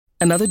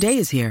Another day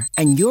is here,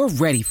 and you're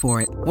ready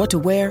for it. What to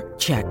wear?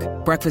 Check.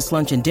 Breakfast,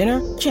 lunch, and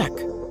dinner? Check.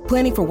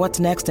 Planning for what's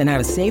next and how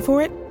to save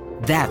for it?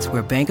 That's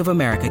where Bank of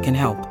America can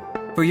help.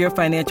 For your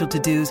financial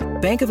to-dos,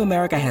 Bank of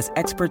America has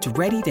experts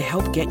ready to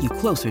help get you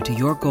closer to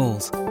your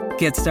goals.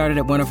 Get started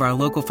at one of our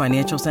local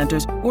financial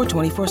centers or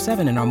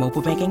 24/7 in our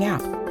mobile banking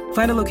app.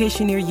 Find a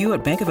location near you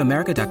at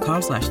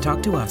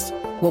bankofamerica.com/talktous.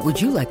 What would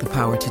you like the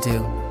power to do?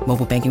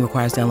 Mobile banking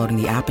requires downloading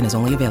the app and is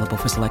only available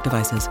for select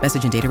devices.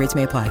 Message and data rates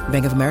may apply.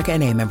 Bank of America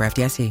N.A., member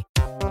FDIC.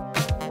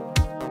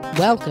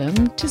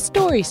 Welcome to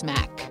Story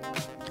Smack.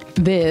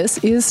 This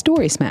is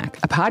Story Smack,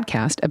 a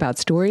podcast about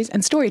stories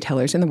and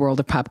storytellers in the world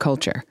of pop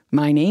culture.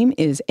 My name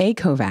is A.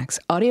 Kovacs,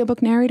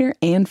 audiobook narrator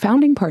and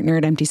founding partner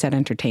at Empty Set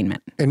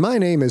Entertainment. And my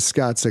name is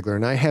Scott Sigler,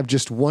 and I have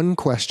just one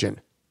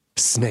question.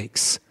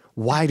 Snakes.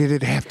 Why did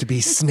it have to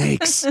be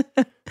snakes?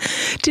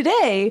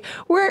 Today,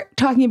 we're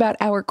talking about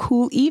our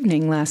cool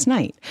evening last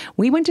night.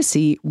 We went to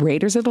see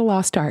Raiders of the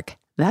Lost Ark.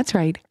 That's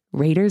right.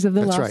 Raiders of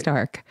the Lost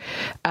Ark,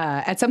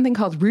 at something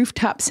called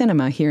Rooftop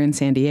Cinema here in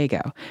San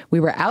Diego.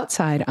 We were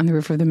outside on the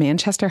roof of the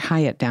Manchester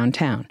Hyatt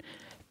downtown.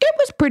 It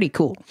was pretty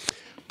cool.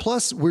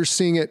 Plus, we're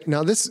seeing it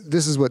now. This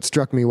is what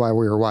struck me while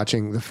we were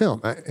watching the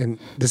film, and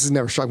this has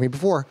never struck me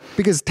before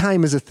because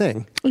time is a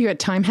thing. You had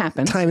time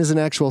happen. Time is an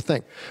actual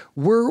thing.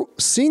 We're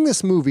seeing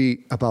this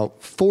movie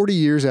about 40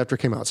 years after it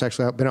came out. It's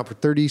actually been out for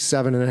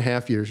 37 and a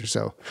half years or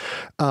so,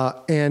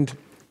 and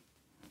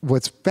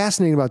what's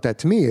fascinating about that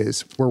to me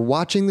is we're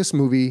watching this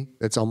movie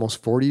that's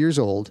almost 40 years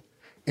old,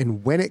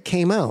 and when it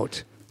came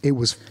out, it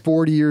was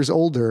 40 years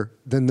older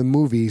than the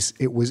movies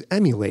it was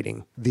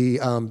emulating.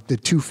 The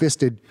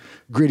two-fisted,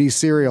 gritty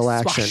serial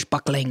action.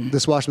 Swashbuckling.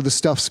 The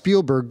stuff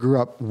Spielberg grew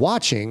up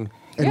watching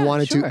and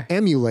wanted to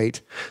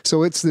emulate.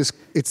 So it's this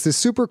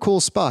super cool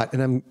spot,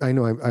 and I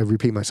know I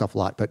repeat myself a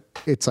lot, but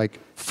it's like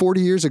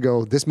 40 years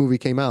ago, this movie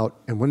came out,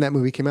 and when that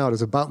movie came out, it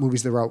was about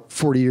movies that were out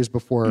 40 years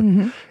before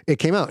it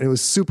came out, and it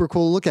was super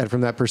cool to look at it from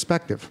that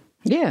perspective.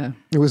 Yeah.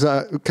 It was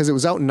because it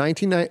was out in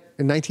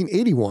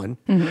 1981.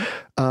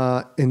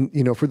 And,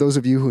 you know, for those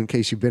of you who, in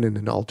case you've been in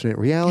an alternate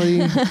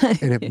reality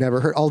and have never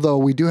heard, although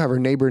we do have our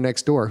neighbor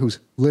next door who's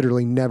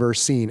literally never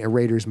seen a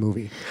Raiders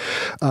movie.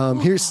 We're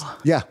going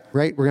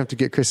to have to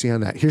get Chrissy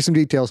on that. Here's some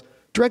details.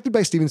 Directed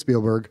by Steven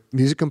Spielberg,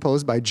 music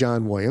composed by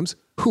John Williams,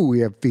 who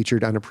we have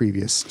featured on a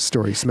previous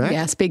Story Smack.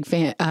 Yes, big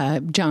fan.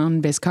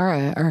 John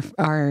Vizcarra,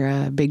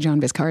 our big John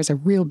Vizcarra is a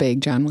real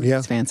big John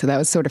Williams fan. So that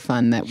was sort of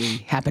fun that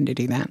we happened to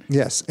do that.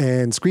 Yes,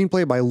 and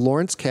screenplay by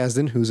Lawrence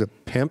Kasdan, who's a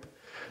pimp,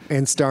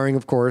 and starring,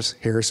 of course,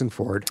 Harrison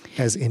Ford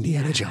as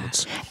Indiana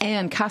Jones.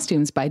 And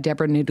costumes by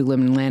Deborah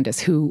Nudelman Landis,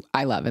 who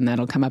I love, and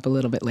that'll come up a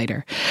little bit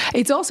later.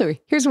 It's also,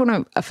 here's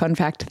a fun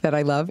fact that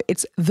I love.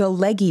 It's the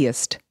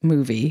leggiest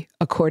movie,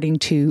 according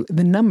to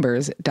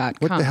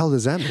thenumbers.com. What the hell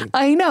does that mean?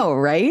 I know,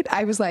 right?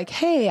 I was like,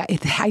 hey,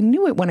 I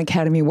knew it won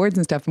Academy Awards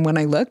and stuff. And when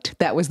I looked,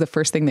 that was the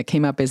first thing that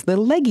came up as the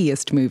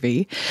leggiest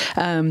movie.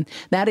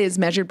 That is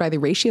measured by the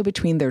ratio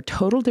between their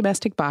total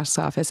domestic box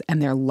office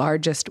and their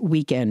largest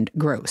weekend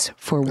gross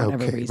for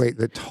whatever reason. Wait,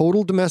 the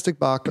total domestic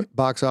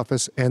box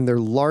office and their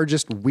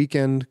largest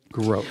weekend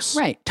gross.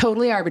 Right.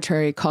 Totally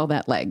arbitrary. Call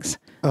that legs.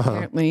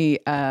 Apparently,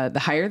 the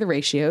higher the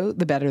ratio,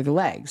 the better the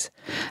legs.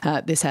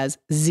 This has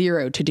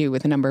zero to do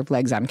with the number of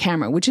legs on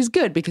camera, which is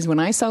good because when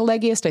I saw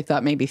Leggiest, I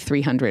thought maybe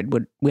 300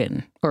 would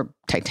win or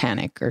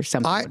Titanic or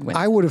something would win.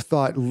 I would have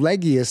thought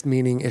leggiest,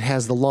 meaning it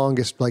has the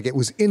longest, like it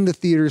was in the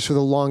theaters for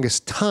the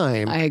longest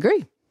time. I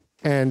agree.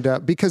 And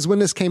because when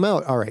this came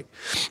out, all right,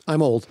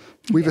 I'm old.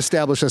 We've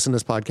established this in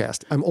this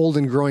podcast. I'm old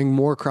and growing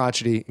more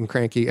crotchety and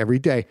cranky every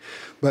day.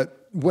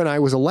 But when I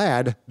was a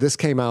lad, this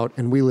came out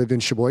and we lived in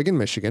Sheboygan,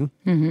 Michigan,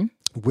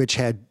 which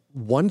had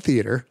one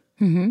theater,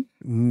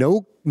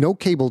 no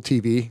cable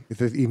TV,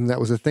 if even that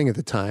was a thing at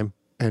the time,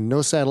 and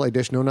no satellite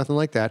dish, no nothing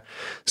like that.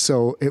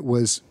 So it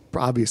was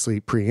obviously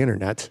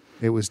pre-internet.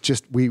 It was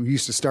just, we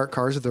used to start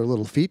cars with our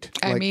little feet.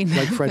 Like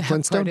Fred Flintstone.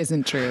 That part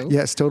isn't true.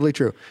 Yes, totally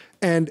true.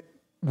 And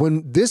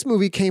when this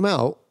movie came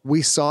out,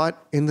 we saw it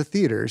in the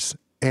theaters,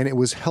 and it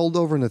was held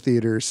over in the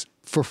theaters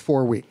for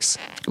 4 weeks.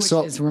 Which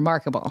is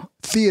remarkable.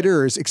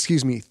 Theater.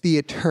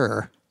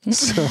 So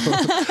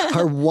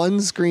our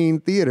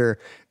one-screen theater.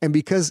 And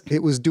because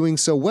it was doing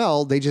so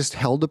well, they just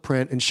held the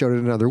print and showed it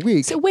another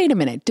week. So wait a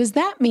minute. Does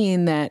that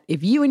mean that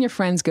if you and your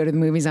friends go to the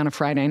movies on a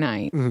Friday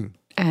night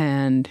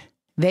and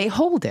they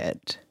hold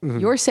it,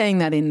 you're saying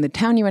that in the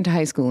town you went to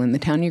high school, in the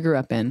town you grew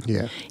up in,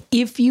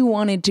 if you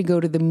wanted to go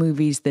to the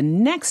movies the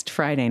next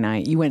Friday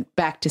night, you went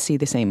back to see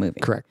the same movie?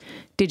 Correct.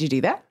 Did you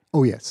do that?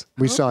 Oh, yes.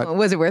 We saw it.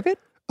 Was it worth it?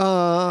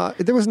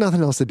 There was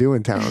nothing else to do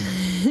in town.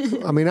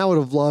 I mean, I would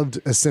have loved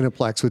a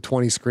Cineplex with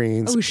 20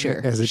 screens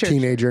as a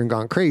teenager and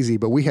gone crazy,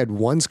 but we had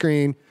one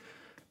screen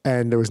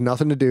and there was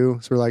nothing to do.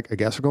 So we're like, I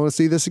guess we're going to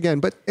see this again.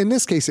 But in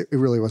this case, it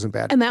really wasn't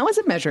bad. And that was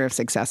a measure of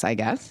success, I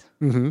guess.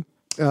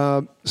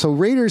 So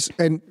Raiders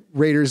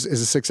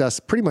is a success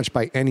pretty much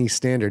by any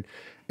standard.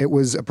 It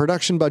was a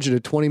production budget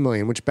of $20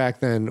 million, which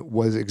back then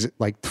was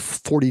like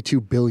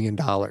 $42 billion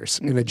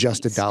in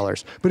adjusted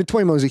dollars. But at $20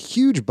 million was a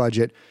huge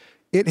budget.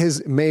 It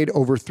has made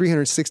over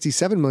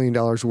 $367 million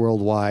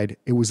worldwide.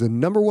 It was the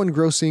number one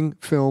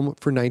grossing film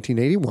for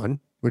 1981,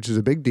 which is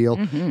a big deal.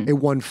 It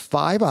won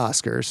 5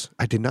 Oscars.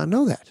 I did not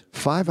know that.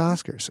 5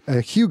 Oscars.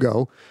 A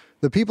Hugo,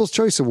 the People's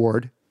Choice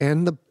Award,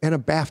 and a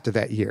BAFTA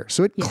that year.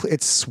 So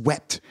it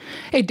swept.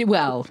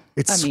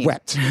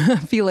 Swept. I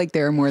feel like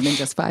there are more than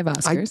just 5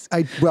 Oscars.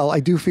 I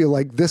do feel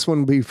like this one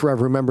will be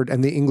forever remembered,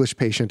 and The English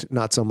Patient,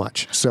 not so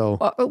much. So,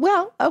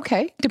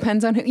 okay.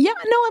 Depends on who. Yeah,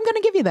 no, I'm going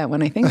to give you that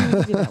one. I think I'm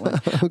going to give you that one.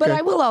 Okay. But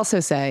I will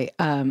also say,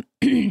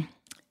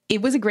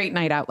 it was a great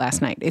night out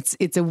last night.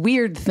 It's a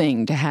weird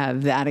thing to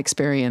have that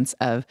experience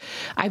of.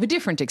 I have a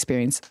different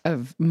experience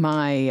of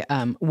my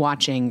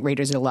watching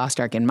Raiders of the Lost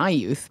Ark in my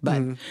youth,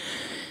 but.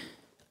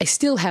 I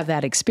still have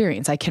that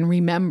experience. I can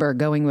remember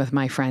going with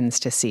my friends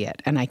to see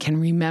it, and I can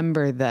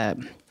remember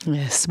the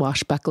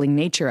swashbuckling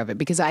nature of it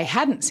because I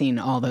hadn't seen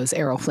all those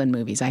Errol Flynn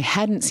movies. I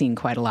hadn't seen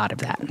quite a lot of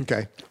that.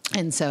 Okay.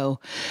 And so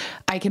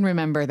I can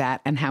remember that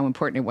and how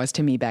important it was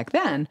to me back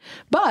then.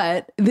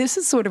 But this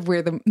is sort of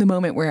where the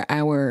moment where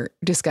our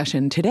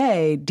discussion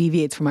today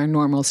deviates from our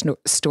normal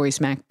Story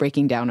Smack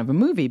breaking down of a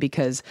movie,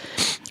 because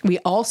we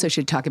also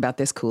should talk about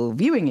this cool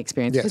viewing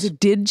experience because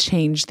it did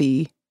change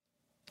the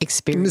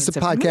experience. And this is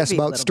a podcast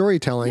about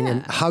storytelling,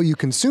 and how you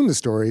consume the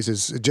stories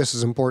is just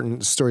as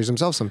important as stories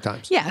themselves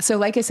sometimes. Yeah. So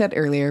like I said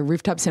earlier,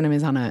 Rooftop Cinema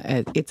is on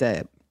it's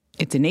a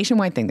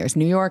nationwide thing. There's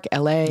New York,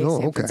 LA,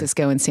 San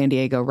Francisco, and San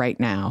Diego right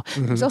now.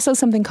 There's also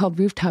something called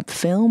Rooftop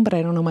Film, but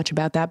I don't know much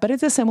about that. But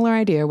it's a similar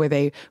idea where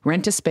they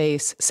rent a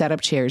space, set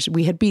up chairs.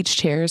 We had beach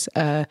chairs,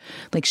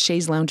 like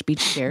Shays Lounge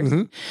beach chairs.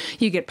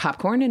 You get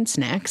popcorn and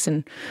snacks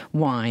and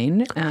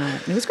wine.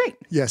 It was great.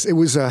 Yes, it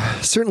was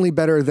certainly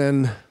better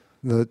than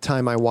the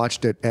time I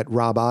watched it at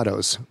Rob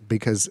Otto's,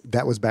 because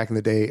that was back in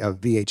the day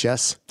of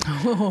VHS.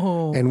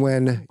 And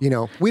when,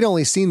 we'd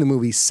only seen the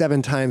movie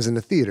 7 times in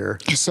the theater,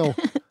 so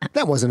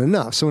that wasn't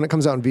enough. So when it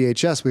comes out in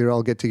VHS, we would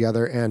all get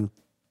together, and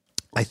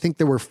I think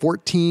there were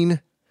 14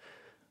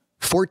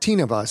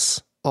 of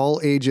us,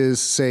 all ages,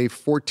 say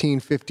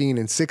 14, 15,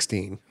 and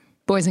 16.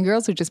 Boys and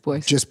girls, or just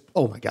boys?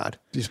 Oh my God.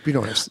 We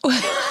don't have...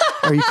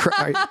 Are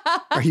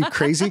you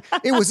crazy?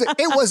 It was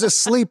a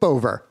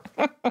sleepover.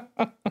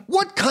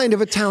 What kind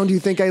of a town do you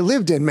think I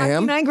lived in,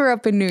 ma'am? I grew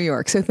up in New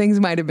York, so things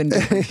might have been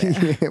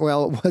different there.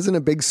 Well, it wasn't a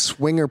big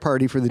swinger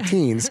party for the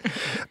teens.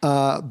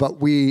 But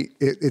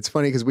it's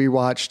funny because we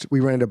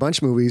rented a bunch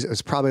of movies. It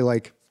was probably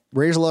like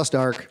Raiders of the Lost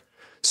Ark,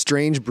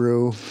 Strange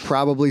Brew,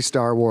 probably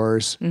Star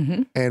Wars.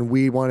 And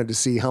we wanted to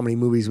see how many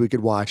movies we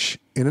could watch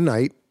in a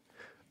night.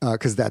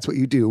 Because that's what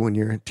you do when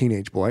you're a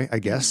teenage boy, I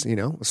guess.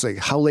 It's like,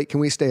 how late can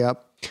we stay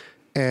up?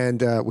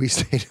 And we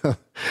stayed up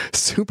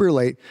super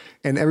late,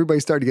 and everybody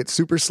started to get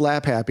super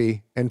slap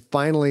happy. And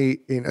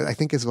finally, I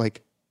think it's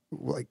like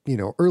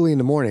early in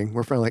the morning,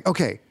 we're finally like,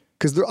 okay,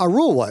 because our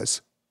rule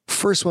was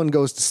first one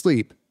goes to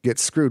sleep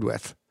gets screwed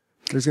with.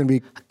 There's going to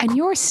be... And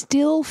you're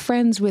still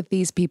friends with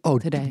these people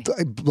today.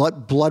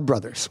 Blood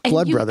brothers.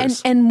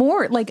 And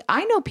more. Like,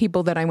 I know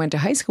people that I went to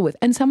high school with,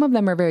 and some of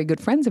them are very good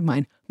friends of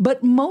mine,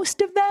 but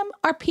most of them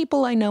are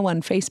people I know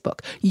on Facebook.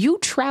 You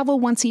travel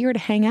once a year to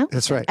hang out.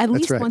 That's right. At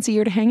least once a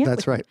year to hang out.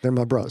 That's right. They're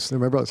my bros.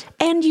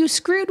 And you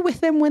screwed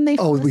with them when they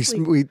fell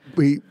asleep.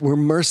 we were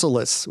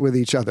merciless with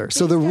each other.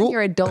 So the rule...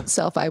 Your adult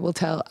self, I will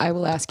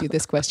ask you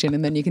this question,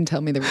 and then you can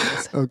tell me the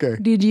rules. Okay.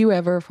 Did you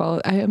ever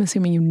I'm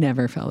assuming you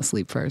never fell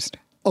asleep first.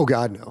 Oh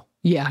God, no.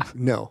 Yeah.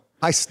 No.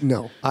 I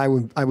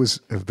was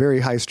a very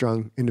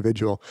high-strung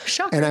individual.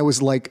 Shocker. And I was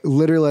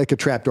literally like a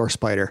trapdoor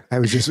spider. I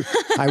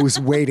was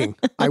waiting.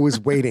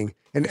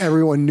 And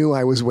everyone knew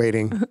I was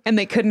waiting. And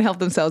they couldn't help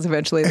themselves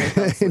eventually.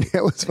 And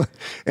it was fun.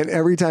 And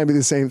every time it'd be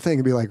the same thing.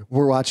 It'd be like,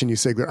 we're watching you,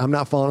 Sigler. I'm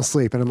not falling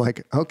asleep. And I'm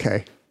like,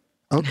 okay.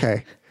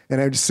 And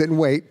I would just sit and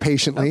wait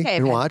patiently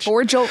and watch.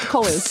 4 Jolt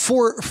Colas.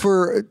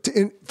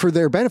 For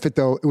their benefit,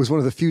 though, it was one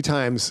of the few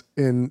times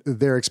in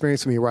their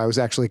experience with me where I was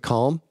actually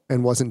calm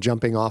and wasn't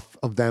jumping off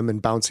of them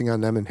and bouncing on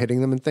them and hitting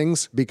them and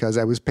things, because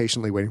I was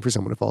patiently waiting for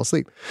someone to fall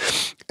asleep.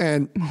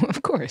 And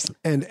of course.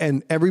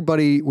 And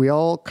everybody, we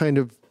all kind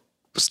of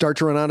start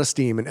to run out of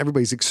steam, and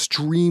everybody's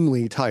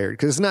extremely tired,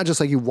 because it's not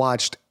just like you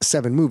watched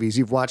 7 movies.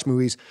 You've watched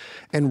movies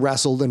and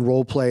wrestled and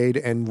role played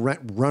and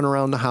run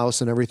around the house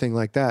and everything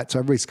like that. So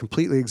everybody's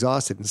completely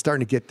exhausted and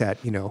starting to get that,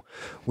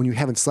 when you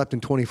haven't slept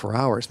in 24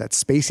 hours, that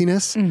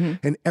spaciness.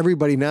 And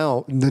everybody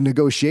now, the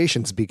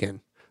negotiations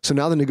begin. So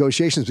now the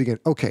negotiations begin.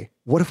 Okay,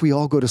 what if we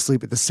all go to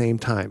sleep at the same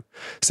time?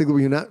 So will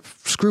you not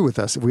screw with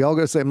us? If we all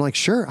go to sleep, I'm like,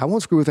 sure, I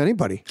won't screw with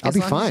anybody. I'll be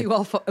fine.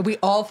 We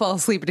all fall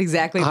asleep at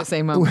exactly the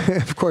same moment.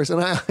 Of course.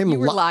 And you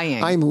were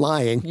lying. I'm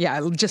lying.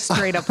 Yeah, just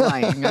straight up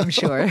lying, I'm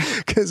sure.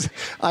 Because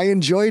I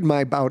enjoyed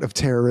my bout of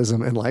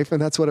terrorism in life, and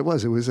that's what it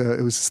was. It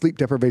was sleep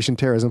deprivation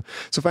terrorism.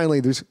 So finally,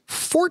 there's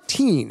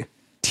 14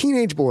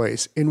 teenage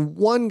boys in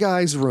one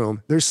guy's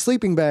room. There's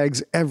sleeping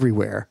bags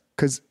everywhere.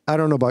 Because I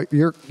don't know about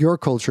your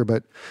culture,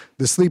 but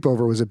the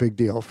sleepover was a big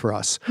deal for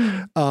us.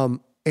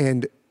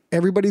 And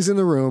everybody's in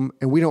the room,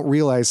 and we don't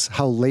realize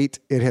how late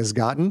it has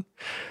gotten.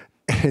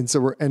 And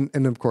so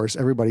and of course,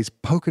 everybody's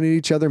poking at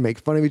each other, make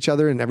fun of each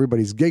other, and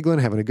everybody's giggling,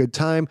 having a good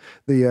time.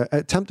 The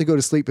attempt to go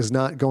to sleep is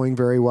not going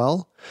very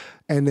well.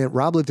 And then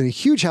Rob lived in a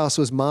huge house,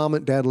 so his mom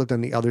and dad lived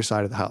on the other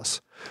side of the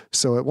house.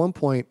 So at one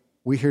point,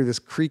 we hear this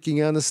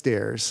creaking on the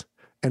stairs,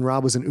 and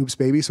Rob was an oops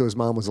baby, so his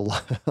mom was a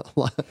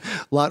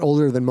lot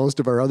older than most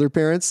of our other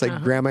parents,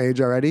 like grandma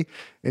age already.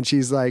 And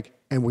she's like,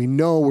 and we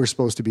know we're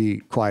supposed to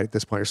be quiet at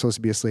this point. We're supposed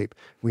to be asleep.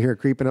 We hear her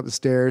creeping up the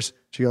stairs.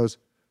 She goes,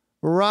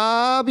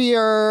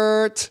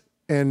 Robert.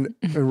 And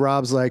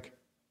Rob's like,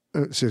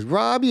 she says,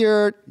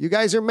 Robert, you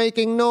guys are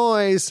making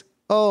noise.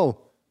 Oh,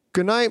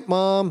 good night,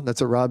 Mom. That's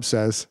what Rob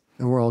says.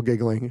 And we're all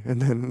giggling.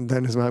 And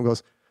then his mom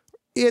goes,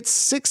 it's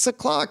 6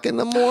 o'clock in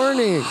the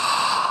morning.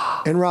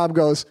 And Rob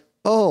goes,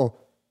 oh,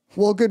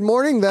 well, good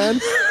morning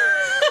then.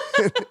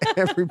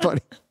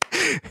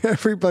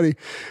 Everybody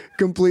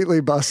completely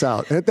busts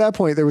out. And at that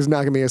point, there was not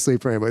going to be a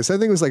sleep for anybody. So I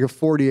think it was like a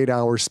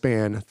 48-hour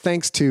span,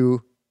 thanks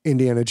to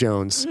Indiana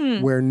Jones,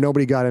 where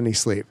nobody got any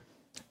sleep.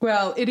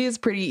 Well, it is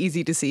pretty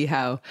easy to see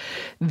how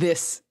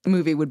this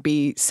movie would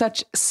be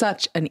such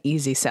an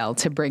easy sell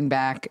to bring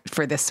back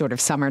for this sort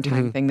of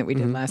summertime thing that we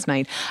did last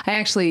night. I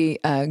actually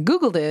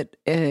Googled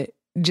it,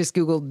 just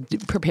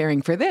Googled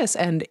preparing for this,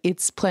 and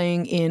it's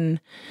playing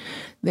in,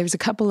 there's a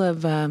couple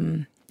of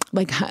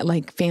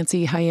like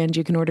fancy high-end,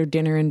 you can order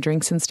dinner and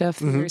drinks and stuff.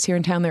 Theaters here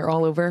in town, they're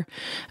all over.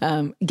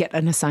 Get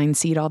an assigned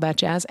seat, all that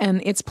jazz. And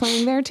it's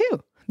playing there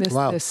too.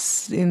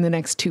 This in the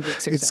next 2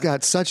 weeks or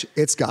so.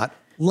 It's got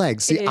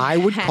legs. See, I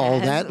would call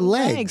that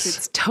legs.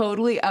 It's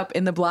totally up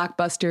in the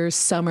blockbuster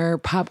summer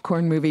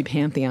popcorn movie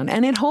pantheon,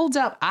 and it holds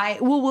up.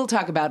 We'll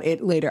talk about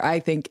it later. I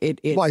think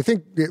it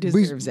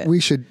deserves it. We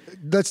should,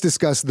 let's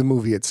discuss the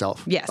movie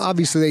itself. Yes,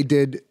 obviously they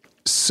did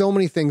so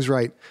many things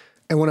right.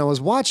 And when I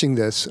was watching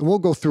this, and we'll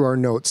go through our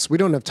notes. We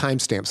don't have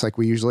timestamps like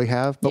we usually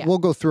have, but we'll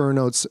go through our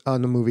notes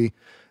on the movie.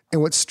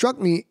 And what struck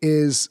me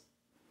is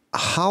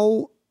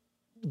how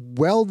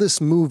well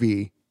this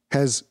movie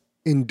has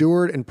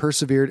endured and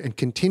persevered and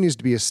continues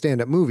to be a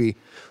stand-up movie.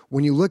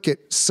 When you look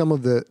at some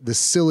of the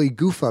silly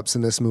goof-ups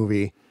in this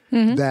movie,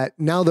 that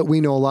now that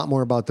we know a lot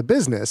more about the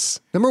business,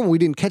 number one, we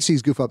didn't catch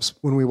these goof-ups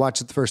when we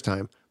watched it the first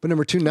time. But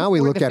number two, now we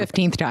look at it.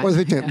 15th time. Or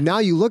the 15th time. Now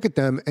you look at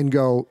them and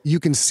go,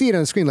 you can see it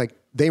on the screen like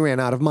they ran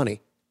out of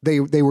money. They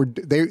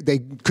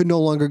could no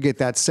longer get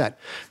that set.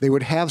 They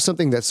would have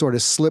something that sort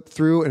of slipped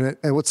through. And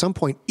at some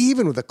point,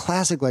 even with a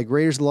classic like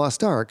Raiders of the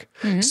Lost Ark,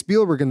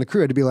 Spielberg and the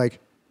crew had to be like,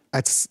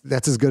 that's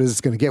as good as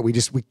it's going to get.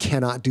 We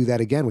cannot do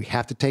that again. We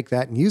have to take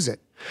that and use it.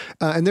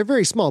 And they're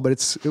very small, but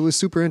it was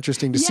super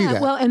interesting to see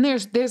that. Well, and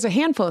there's a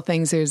handful of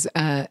things. There's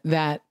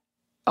that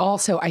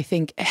also I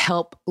think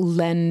help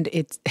lend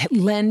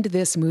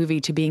this movie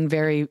to being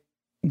very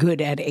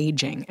good at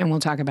aging, and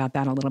we'll talk about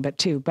that a little bit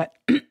too. But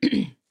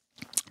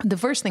the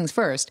first things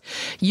first,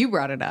 you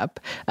brought it up.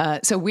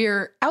 So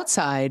we're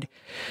outside.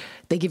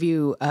 They give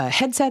you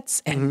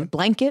headsets and a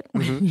blanket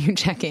when you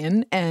check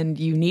in, and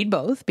you need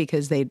both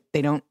because they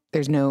don't.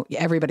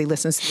 Everybody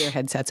listens to their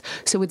headsets.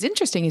 So what's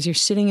interesting is you're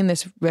sitting in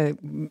this.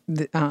 When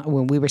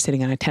we were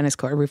sitting on a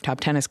rooftop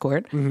tennis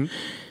court,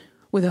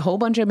 with a whole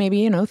bunch of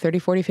maybe 30,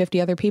 40,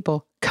 50 other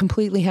people,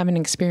 completely having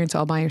an experience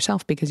all by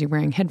yourself because you're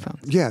wearing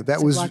headphones. Yeah, it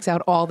blocks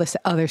out all this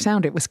other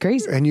sound. It was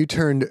crazy. And you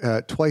turned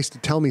twice to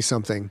tell me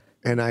something,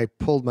 and I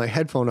pulled my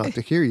headphone out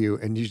to hear you,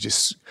 and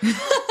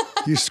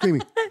you're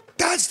screaming.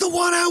 That's the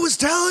one I was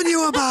telling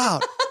you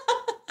about.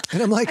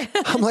 And I'm like,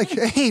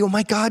 hey, oh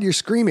my God, you're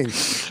screaming.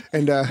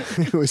 And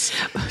it was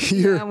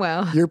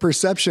your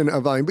perception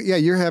of volume. But yeah,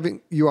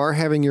 you are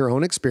having your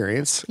own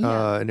experience.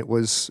 Yeah. And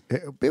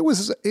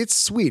it's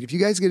sweet. If you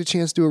guys get a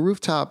chance to do a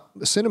rooftop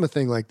cinema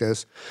thing like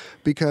this,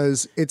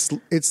 because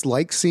it's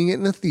like seeing it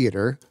in a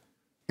theater,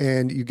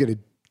 and you get a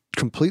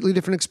completely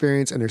different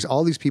experience. And there's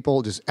all these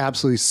people just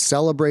absolutely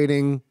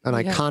celebrating an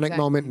iconic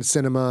moment in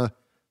cinema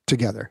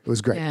together. It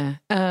was great. Yeah.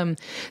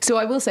 So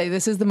I will say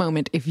this is the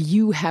moment. If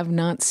you have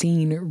not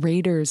seen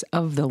Raiders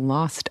of the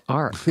Lost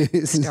Ark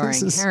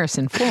starring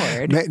Harrison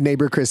Ford,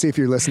 neighbor Chrissy, if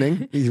you're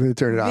listening, you can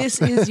turn it off.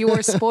 This is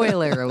your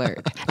spoiler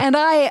alert. And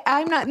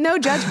I'm not, no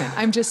judgment.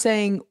 I'm just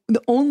saying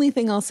the only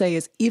thing I'll say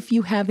is if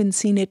you haven't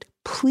seen it,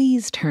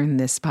 please turn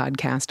this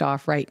podcast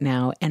off right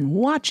now and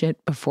watch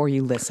it before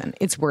you listen.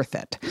 It's worth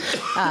it.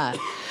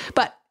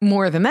 But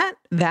more than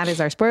that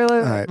is our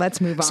spoiler. Right. Let's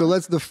move on. So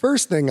the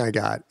first thing I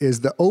got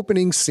is the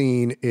opening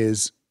scene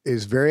is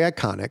very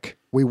iconic.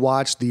 We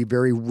watch the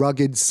very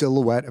rugged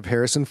silhouette of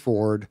Harrison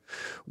Ford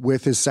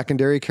with his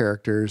secondary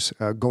characters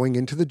going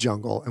into the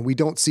jungle, and we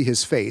don't see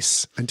his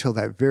face until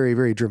that very,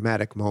 very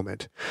dramatic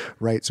moment,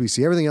 right? So we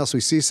see everything else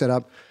we see set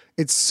up.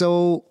 It's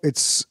so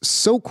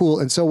cool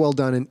and so well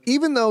done. And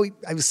even though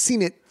I've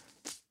seen it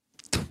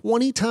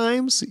 20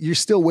 times, you're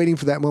still waiting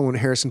for that moment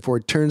when Harrison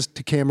Ford turns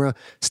to camera,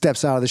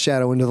 steps out of the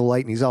shadow into the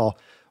light, and he's all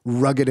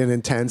rugged and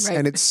intense. Right.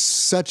 And it's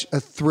such a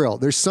thrill.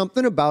 There's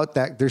something about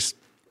that. There's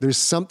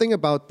something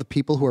about the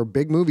people who are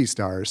big movie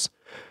stars,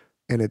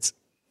 and it's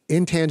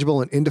intangible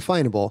and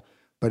indefinable.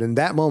 But in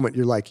that moment,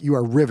 you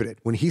are riveted.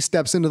 When he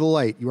steps into the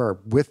light, you are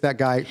with that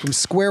guy from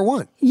square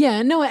one.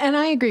 Yeah, no, and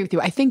I agree with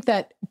you. I think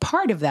that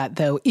part of that,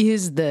 though,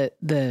 is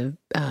the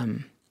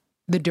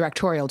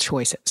directorial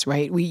choices,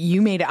 right?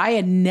 I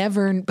had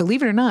never,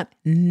 believe it or not,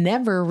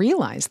 never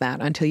realized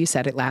that until you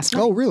said it last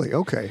night. Oh, really?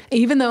 Okay.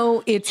 Even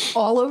though it's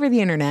all over the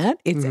internet,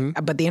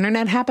 but the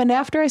internet happened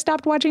after I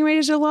stopped watching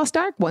Raiders of the Lost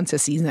Ark once a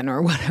season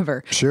or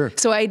whatever. Sure.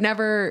 So it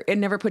never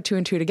put two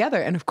and two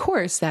together. And of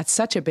course, that's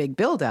such a big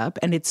buildup,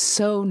 and it's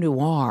so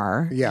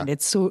noir, and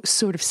it's so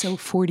sort of so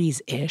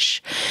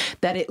 40s-ish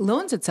that it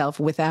loans itself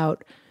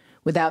without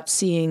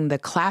seeing the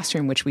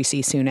classroom, which we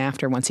see soon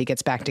after once he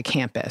gets back to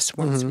campus,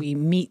 once we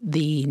meet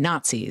the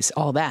Nazis,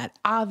 all that.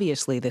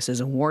 Obviously, this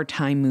is a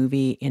wartime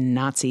movie in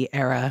Nazi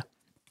era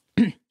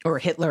or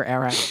Hitler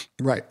era.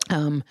 Right.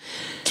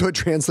 So it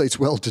translates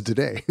well to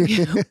today.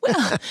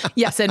 Well,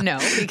 yes and no,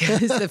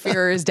 because the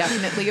Führer is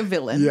definitely a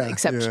villain,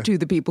 except to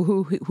the people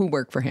who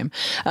work for him.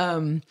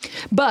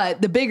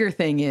 But the bigger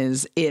thing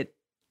is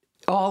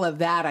all of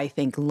that, I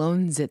think,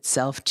 loans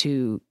itself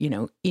to,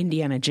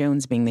 Indiana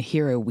Jones being the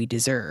hero we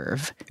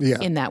deserve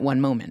in that one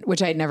moment,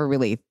 which I had never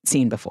really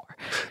seen before.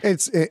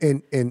 It's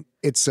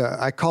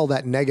I call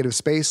that negative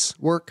space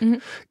work.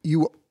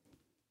 You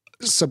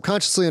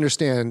subconsciously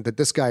understand that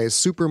this guy is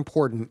super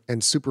important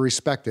and super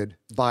respected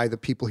by the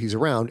people he's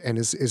around and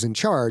is in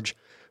charge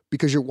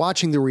because you're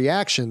watching the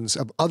reactions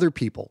of other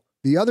people.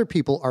 The other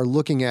people are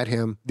looking at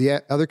him,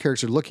 the other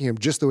characters are looking at him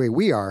just the way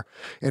we are,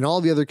 and all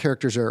the other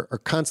characters are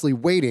constantly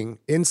waiting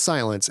in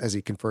silence as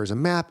he confers a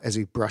map, as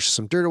he brushes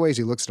some dirt away, as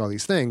he looks at all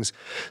these things.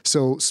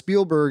 So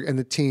Spielberg and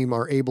the team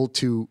are able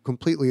to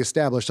completely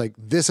establish, like,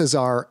 this is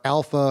our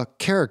alpha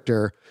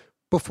character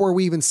before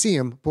we even see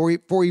him,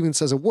 before he even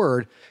says a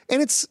word.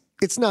 And it's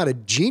not a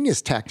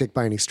genius tactic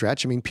by any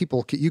stretch. I mean,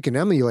 you can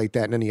emulate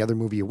that in any other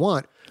movie you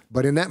want,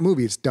 but in that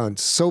movie, it's done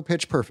so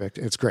pitch perfect.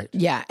 It's great.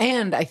 Yeah,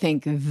 and I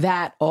think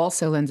that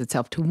also lends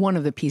itself to one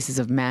of the pieces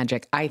of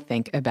magic, I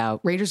think, about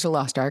Raiders of the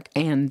Lost Ark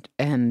and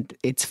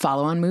its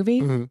follow-on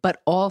movie,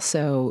 but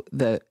also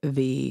the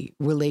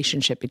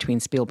relationship between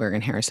Spielberg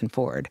and Harrison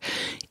Ford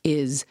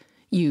is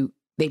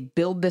they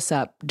build this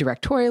up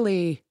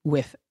directorially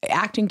with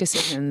acting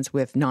decisions,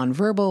 with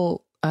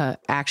nonverbal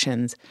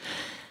actions.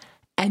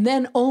 And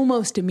then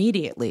almost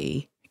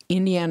immediately,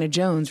 Indiana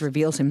Jones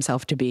reveals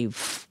himself to be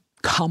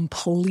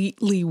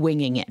completely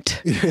winging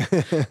it.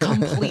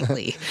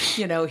 Completely.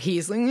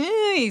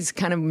 He's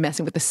kind of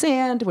messing with the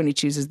sand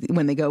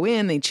when they go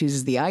in, he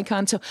chooses the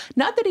icon. So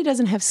not that he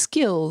doesn't have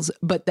skills,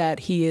 but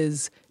that he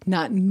is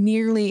not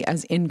nearly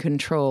as in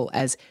control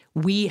as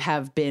we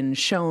have been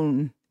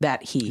shown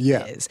that he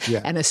is.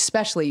 Yeah. And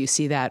especially you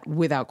see that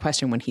without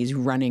question when he's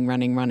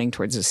running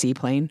towards the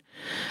seaplane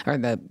or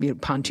the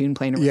pontoon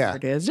plane or whatever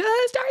it is.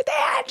 Just start the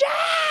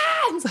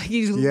engines! Like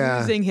he's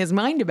losing his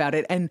mind about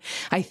it. And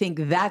I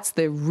think that's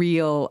the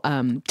real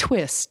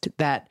twist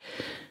that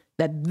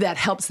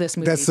helps this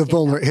movie. That's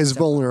his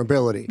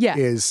vulnerability.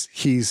 Is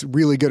he's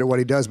really good at what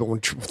he does, but when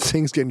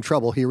things get in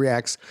trouble, he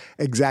reacts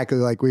exactly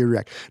like we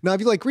react. Now,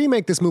 if you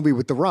remake this movie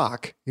with The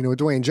Rock, with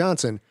Dwayne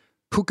Johnson,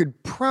 who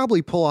could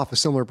probably pull off a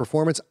similar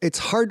performance. It's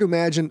hard to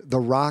imagine The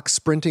Rock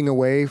sprinting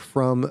away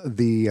from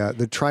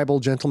the tribal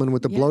gentleman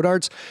with the blow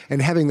darts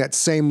and having that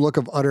same look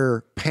of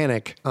utter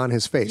panic on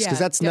his face. Because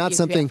that's not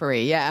something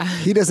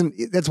he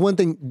doesn't. That's one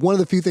thing. One of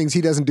the few things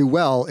he doesn't do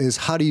well is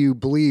how do you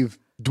believe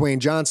Dwayne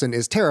Johnson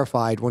is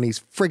terrified when he's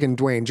friggin'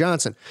 Dwayne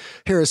Johnson.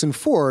 Harrison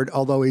Ford,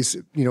 although he's,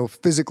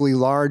 physically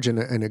large and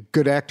a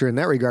good actor in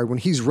that regard, when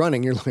he's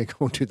running, you're like,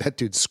 oh, dude, that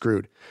dude's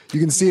screwed.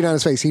 You can see it on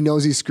his face. He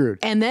knows he's screwed.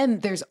 And then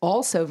there's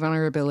also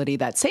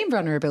that same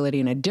vulnerability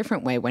in a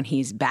different way when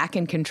he's back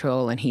in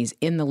control and he's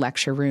in the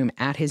lecture room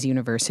at his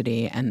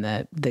university and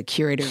the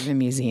curator of the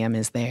museum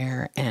is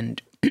there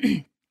and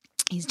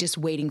he's just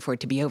waiting for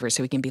it to be over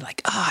so he can be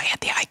like, oh, I had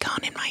the icon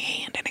in my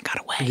hand and it got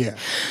away. Yeah.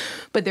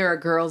 But there are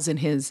girls in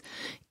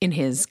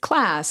his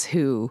class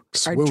who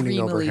are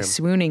dreamily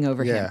swooning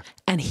over him.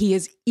 And he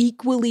is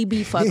equally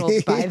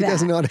befuddled by that. He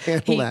doesn't know how to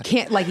handle that.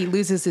 He can't, he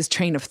loses his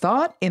train of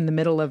thought in the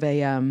middle of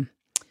a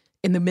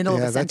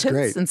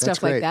sentence and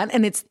stuff like that.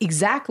 And it's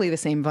exactly the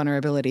same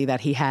vulnerability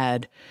that he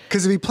had.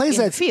 Because if he plays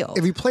that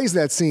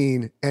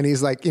scene and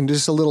he's like in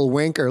just a little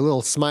wink or a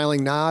little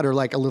smiling nod or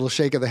like a little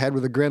shake of the head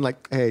with a grin,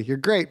 like, hey, you're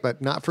great,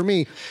 but not for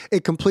me,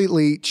 it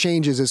completely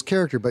changes his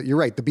character. But you're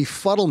right. The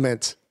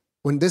befuddlement,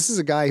 when this is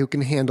a guy who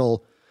can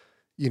handle,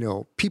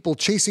 people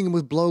chasing him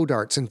with blow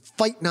darts and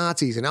fight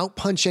Nazis and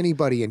outpunch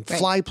anybody and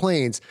fly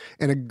planes,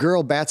 and a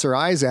girl bats her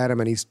eyes at him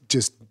and he's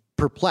just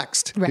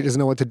perplexed. Right. He doesn't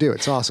know what to do.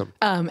 It's awesome.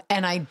 And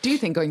I do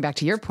think, going back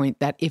to your point,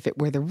 that if it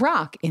were The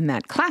Rock in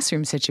that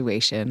classroom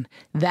situation,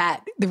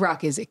 that The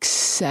Rock is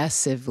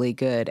excessively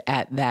good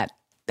at that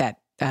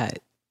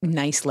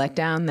nice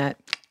letdown, that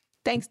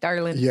thanks,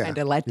 darling, kind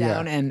of let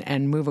down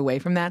and move away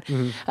from that.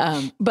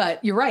 Mm-hmm.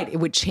 But you're right. It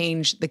would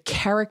change the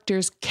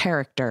character's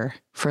character,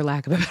 for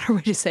lack of a better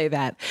way to say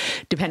that,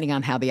 depending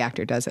on how the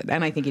actor does it.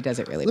 And I think he does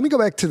it really well. Let me go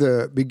back to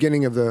the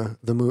beginning of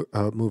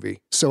the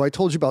movie. So I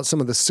told you about some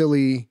of the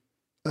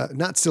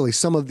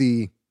some of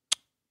the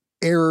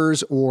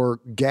errors or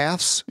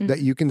gaffes that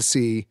you can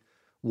see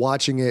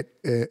watching it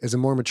as a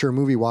more mature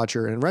movie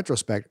watcher in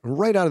retrospect,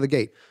 right out of the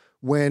gate.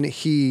 when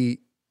he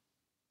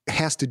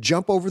has to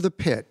jump over the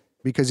pit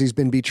because he's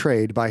been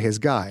betrayed by his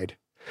guide,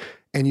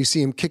 and you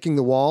see him kicking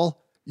the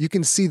wall, you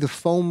can see the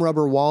foam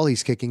rubber wall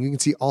he's kicking. You can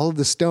see all of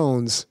the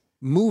stones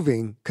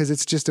moving because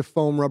it's just a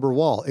foam rubber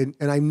wall. And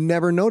I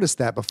never noticed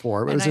that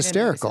before. It was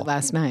hysterical. Didn't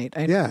notice it last night.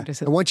 I yeah.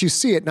 And once you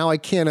see it, now I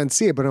can't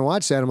unsee it. But when I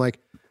watch that, I'm like,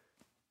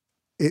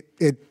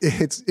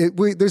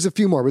 there's a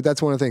few more, but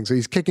that's one of the things. So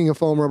he's kicking a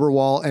foam rubber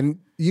wall, and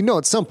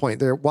at some point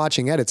they're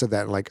watching edits of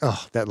that and like,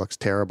 oh, that looks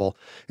terrible.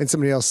 And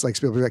somebody else like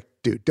Spielberg, like,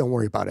 dude, don't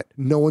worry about it.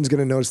 No one's going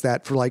to notice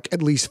that for like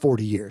at least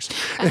 40 years.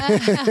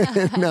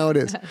 Now it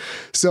is.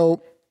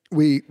 So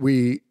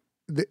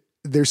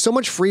there's so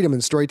much freedom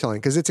in storytelling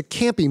because it's a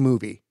campy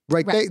movie,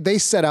 right? They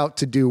set out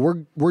to do,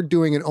 we're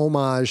doing an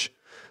homage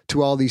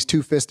to all these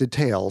two-fisted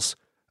tales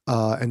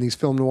and these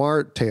film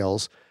noir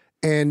tales.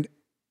 And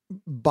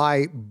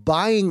by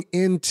buying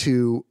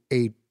into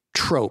a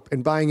trope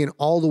and buying in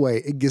all the way,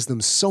 it gives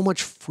them so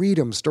much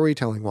freedom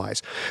storytelling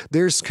wise.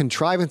 There's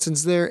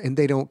contrivances there and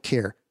they don't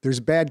care. There's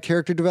bad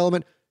character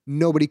development.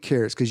 Nobody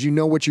cares because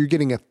what you're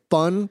getting, a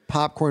fun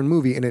popcorn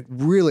movie. And it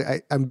really,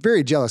 I'm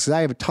very jealous because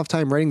I have a tough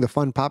time writing the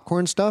fun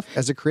popcorn stuff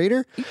as a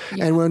creator.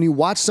 Yeah. And when you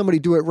watch somebody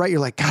do it right, you're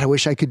like, God, I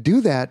wish I could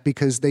do that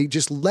because they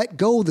just let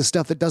go of the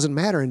stuff that doesn't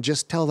matter and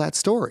just tell that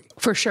story.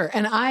 For sure.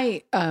 And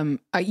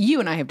you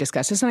and I have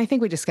discussed this, and I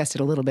think we discussed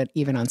it a little bit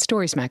even on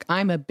Story Smack.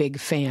 I'm a big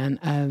fan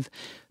of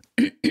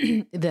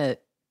the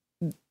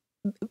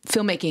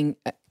filmmaking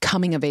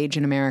coming of age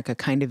in America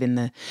kind of in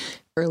the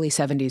early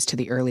 70s to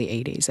the early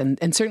 80s.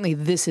 And certainly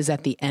this is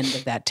at the end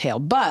of that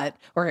tale,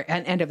 or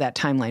an end of that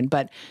timeline.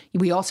 But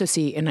we also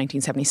see in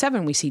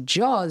 1977, we see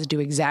Jaws do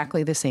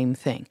exactly the same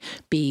thing,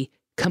 be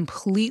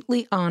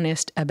completely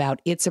honest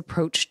about its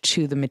approach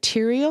to the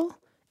material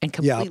and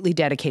completely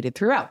dedicated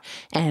throughout.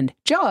 And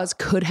Jaws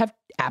could have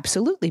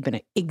absolutely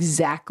been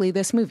exactly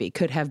this movie,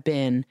 could have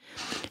been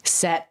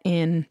set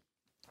in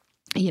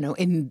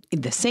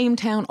the same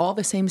town, all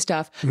the same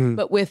stuff,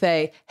 but with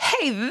a,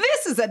 hey,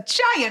 this is a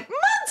giant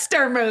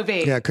monster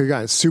movie. Yeah, it could have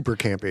gotten super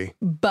campy.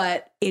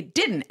 But it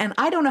didn't. And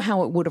I don't know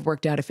how it would have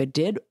worked out if it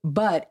did,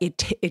 but it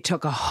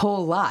took a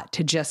whole lot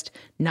to just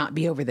not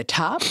be over the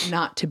top,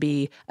 not to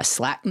be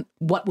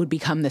what would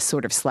become this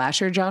sort of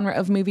slasher genre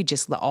of movie,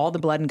 just all the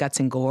blood and guts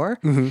and gore.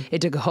 Mm-hmm.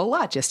 It took a whole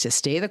lot just to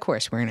stay the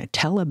course. We're going to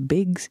tell a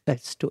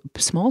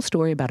small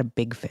story about a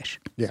big fish.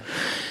 Yeah.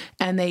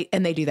 And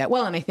they do that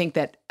well. And I think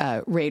that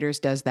Raiders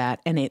does that.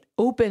 And it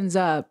opens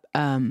up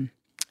a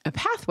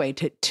pathway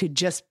to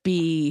just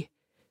be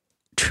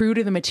true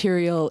to the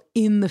material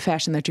in the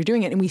fashion that you're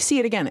doing it. And we see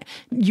it again.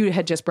 You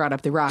had just brought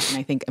up The Rock, and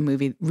I think a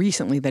movie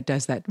recently that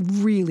does that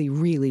really,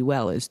 really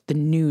well is the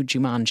new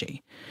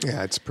Jumanji.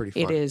 Yeah, it's pretty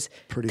fun. It is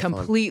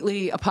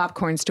completely a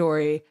popcorn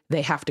story.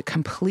 They have to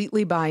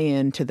completely buy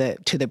into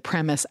the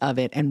premise of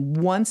it. And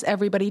once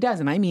everybody does,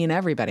 and I mean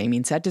everybody, I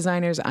mean set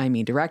designers, I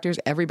mean directors,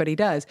 everybody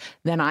does,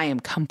 then I am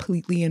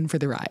completely in for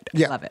the ride.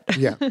 I love it.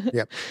 Yeah.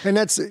 And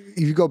that's, if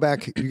you go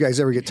back, you guys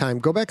ever get time,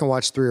 go back and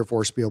watch 3 or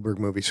 4 Spielberg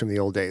movies from the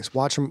old days.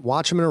 Watch them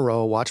in a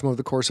row, watch them over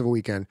the course of a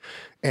weekend.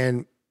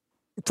 And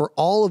for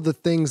all of the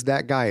things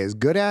that guy is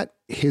good at,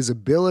 his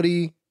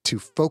ability to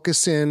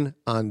focus in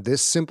on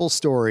this simple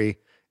story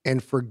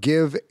and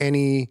forgive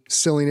any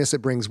silliness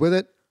it brings with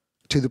it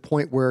to the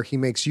point where he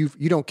makes you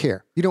don't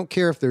care. You don't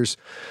care if there's,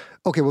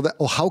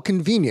 how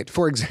convenient.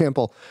 For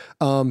example,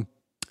 I'll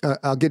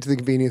get to the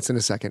convenience in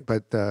a second,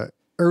 but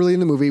early in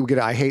the movie, we get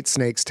I hate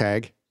snakes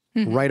tag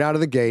right out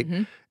of the gate.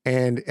 Mm-hmm.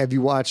 And if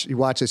you watch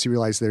this, you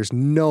realize there's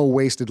no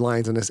wasted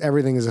lines in this.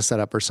 Everything is a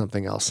setup for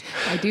something else.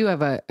 I do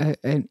have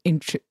an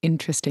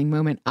interesting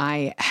moment.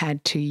 I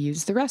had to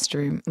use the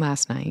restroom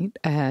last night,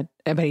 but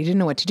I didn't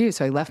know what to do.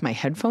 So I left my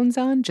headphones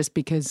on just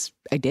because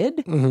I did.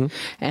 Mm-hmm.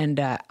 And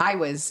I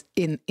was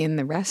in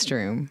the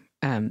restroom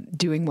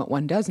doing what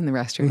one does in the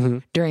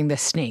restroom during the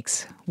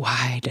snakes.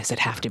 Why does it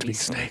have to be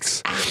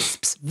snakes?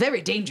 Asps,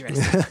 very dangerous.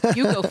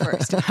 You go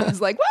first. I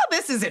was like, well,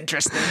 this is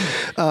interesting.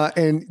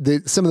 And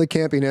some of the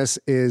campiness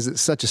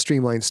is such a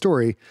streamlined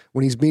story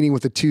when he's meeting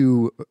with the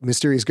 2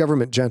 mysterious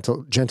government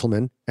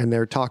gentlemen, and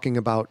they're talking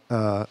about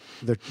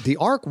the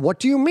Ark. What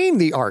do you mean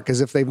the Ark?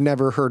 As if they've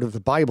never heard of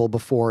the Bible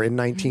before in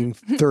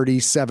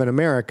 1937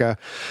 America.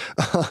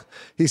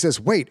 He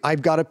says, wait,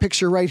 I've got a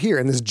picture right here.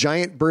 And this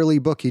giant burly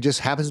book he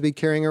just happens to be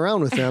carrying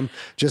around with him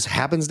just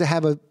happens to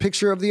have a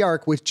picture of the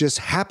Ark, which just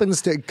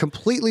happens to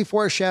completely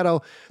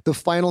foreshadow the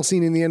final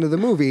scene in the end of the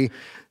movie.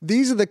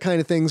 These are the kind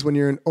of things when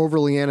you're an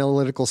overly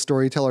analytical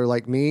storyteller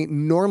like me,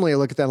 normally I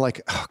look at that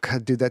like, oh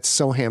God, dude, that's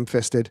so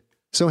ham-fisted.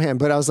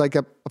 But I was like,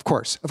 of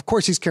course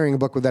he's carrying a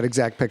book with that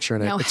exact picture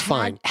in it. Now, it's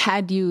fine.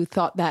 Had you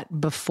thought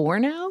that before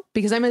now?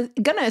 Because I'm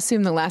going to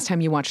assume the last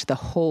time you watched the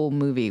whole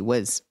movie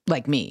was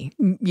like me,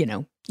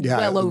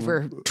 well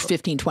over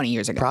 15, 20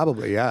 years ago.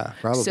 Probably.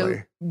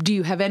 So do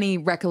you have any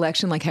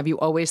recollection? Like, have you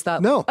always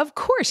thought, no, of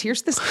course,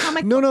 here's this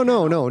comic book.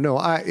 No.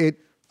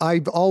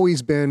 I've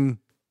always had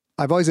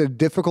a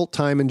difficult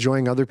time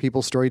enjoying other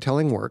people's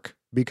storytelling work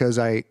because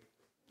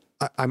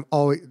I'm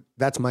always,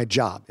 that's my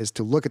job, is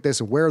to look at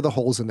this and where are the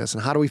holes in this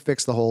and how do we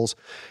fix the holes?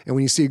 And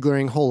when you see a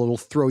glaring hole, it'll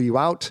throw you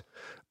out.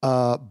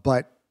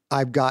 But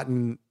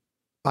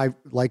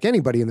like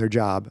anybody in their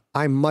job,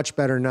 I'm much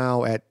better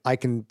now I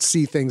can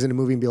see things in a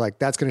movie and be like,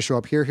 that's going to show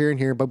up here, here, and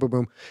here, boom, boom,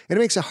 boom. And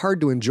it makes it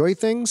hard to enjoy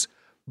things.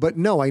 But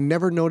no, I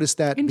never noticed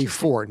that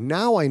before.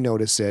 Now I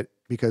notice it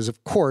because,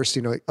 of course,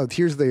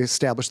 here's they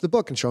establish the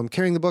book and show them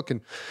carrying the book.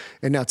 And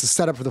now it's a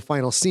setup for the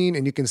final scene.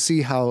 And you can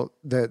see how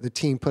the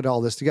team put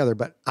all this together.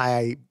 But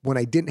when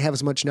I didn't have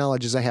as much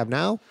knowledge as I have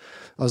now,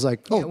 I was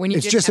like,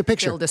 it's just a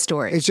picture. Build a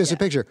story. It's just a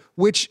picture,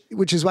 which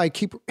is why I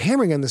keep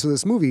hammering on this with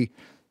this movie.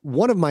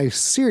 One of my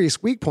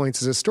serious weak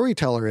points as a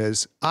storyteller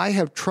is I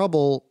have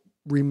trouble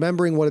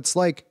remembering what it's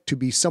like to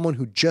be someone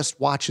who just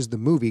watches the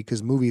movie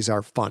because movies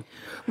are fun.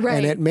 Right.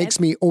 And it makes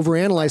me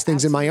overanalyze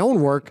things in my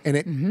own work, and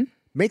it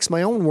makes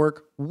my own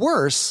work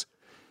worse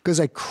because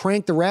I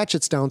crank the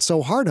ratchets down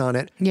so hard on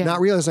it, not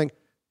realizing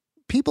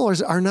people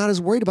are not as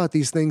worried about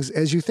these things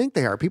as you think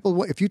they are.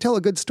 People, if you tell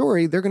a good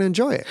story, they're going to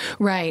enjoy it.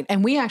 Right.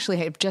 And we actually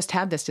have just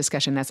had this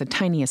discussion as a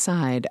tiny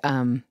aside,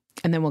 and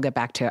then we'll get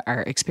back to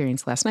our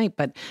experience last night,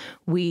 but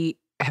we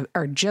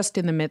are just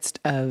in the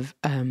midst of...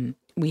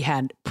 we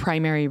had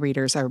primary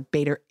readers or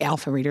beta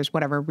alpha readers,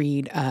 whatever,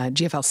 read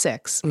GFL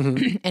 6.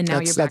 Mm-hmm. And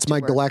now that's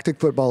my Galactic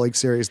Football League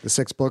series, the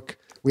 6th book.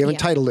 We haven't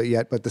titled it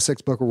yet, but the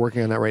 6th book, we're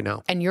working on that right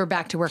now. And you're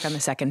back to work on the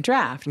second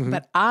draft. Mm-hmm.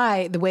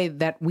 But the way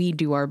that we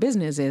do our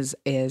business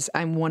is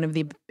I'm one of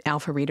the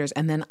alpha readers,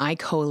 and then I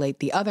collate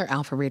the other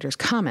alpha readers'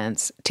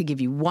 comments to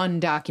give you one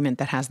document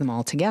that has them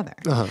all together.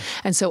 Uh-huh.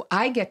 And so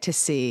I get to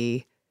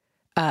see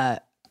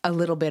a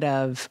little bit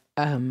of,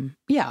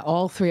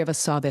 all three of us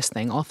saw this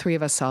thing. All three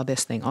of us saw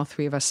this thing. All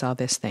three of us saw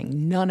this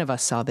thing. None of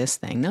us saw this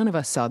thing. None of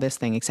us saw this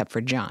thing except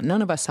for John.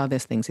 None of us saw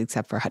this thing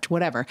except for Hutch,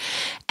 whatever.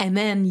 And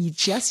then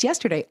just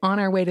yesterday on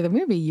our way to the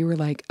movie, you were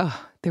like,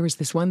 oh, there was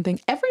this one thing.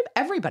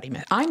 Everybody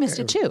missed. I missed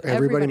it too.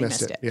 Everybody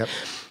missed it. Yep.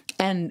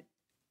 And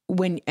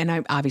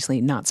I'm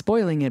obviously not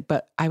spoiling it,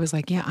 but I was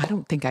like, I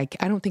don't think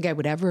I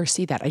would ever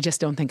see that. I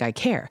just don't think I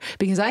care,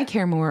 because I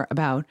care more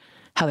about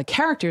how the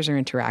characters are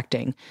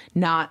interacting,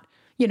 not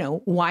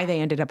why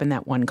they ended up in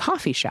that one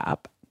coffee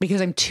shop,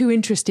 because I'm too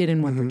interested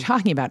in what they're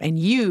talking about. And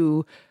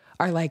you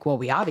are like, well,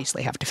 we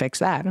obviously have to fix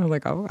that. And I'm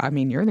like, oh, I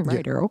mean, you're the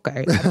writer. Yeah.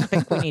 Okay. I don't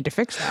think we need to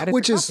fix that.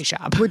 It's a coffee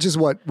shop. Which is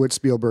what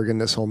Spielberg in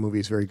this whole movie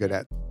is very good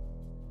at.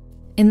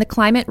 In the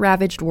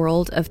climate-ravaged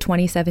world of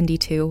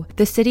 2072,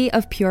 the city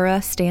of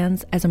Pura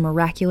stands as a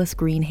miraculous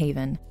green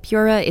haven.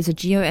 Pura is a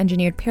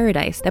geoengineered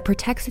paradise that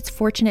protects its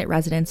fortunate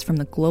residents from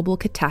the global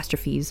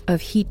catastrophes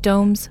of heat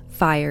domes,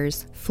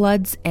 fires,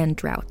 floods, and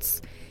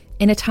droughts.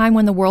 In a time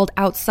when the world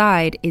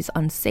outside is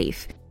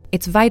unsafe,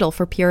 it's vital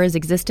for Pura's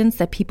existence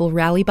that people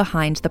rally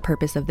behind the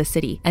purpose of the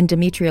city, and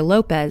Demetria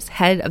Lopez,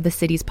 head of the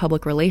city's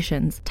public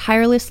relations,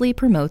 tirelessly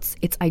promotes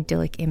its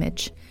idyllic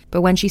image. But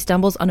when she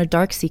stumbles on a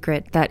dark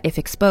secret that, if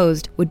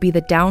exposed, would be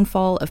the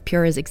downfall of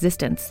Pura's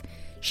existence,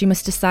 she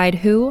must decide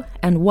who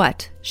and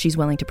what she's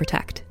willing to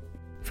protect.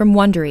 From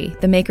Wondery,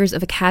 the makers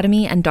of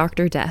Academy and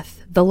Dr.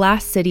 Death, The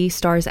Last City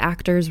stars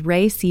actors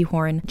Ray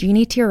Seahorn,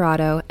 Jeannie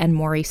Tirado, and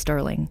Maury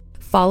Sterling.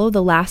 Follow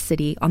The Last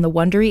City on the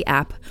Wondery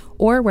app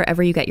or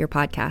wherever you get your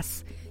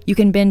podcasts. You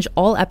can binge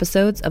all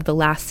episodes of The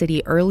Last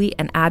City early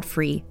and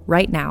ad-free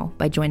right now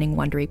by joining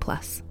Wondery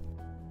Plus.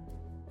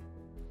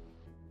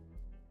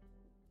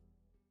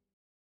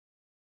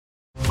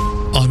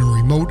 On a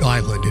remote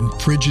island in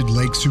frigid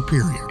Lake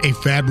Superior, a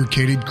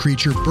fabricated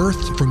creature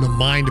birthed from the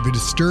mind of a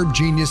disturbed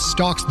genius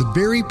stalks the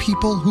very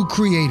people who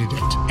created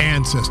it.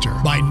 Ancestor,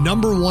 by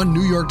 #1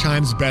 New York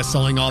Times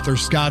bestselling author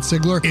Scott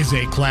Sigler, is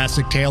a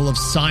classic tale of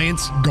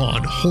science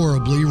gone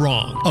horribly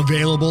wrong.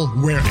 Available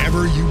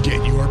wherever you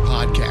get your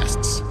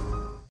podcasts.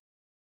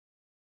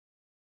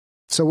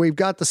 So we've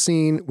got the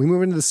scene, we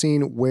move into the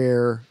scene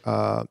where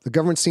the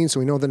government scene, so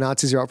we know the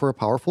Nazis are out for a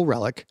powerful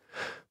relic.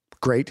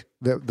 Great.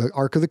 The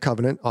Ark of the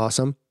Covenant,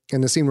 awesome.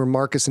 And the scene where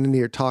Marcus and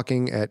Indy are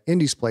talking at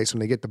Indy's place when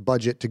they get the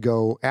budget to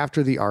go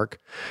after the Ark,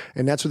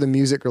 and that's where the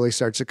music really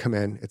starts to come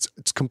in. It's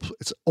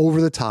over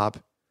the top.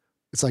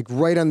 It's like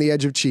right on the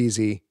edge of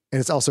cheesy,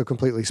 and it's also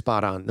completely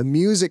spot on. The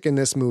music in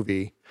this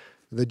movie,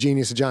 the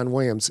genius of John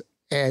Williams,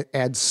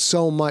 adds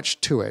so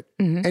much to it.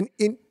 Mm-hmm.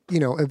 And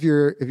if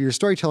you're a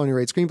storyteller and you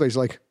write screenplays,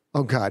 you're like,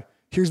 oh God,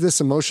 here's this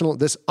emotional,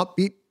 this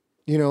upbeat,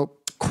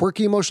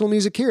 quirky emotional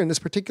music here in this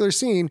particular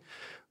scene.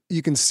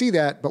 You can see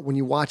that, but when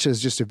you watch it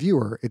as just a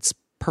viewer, it's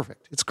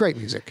perfect. It's great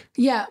music.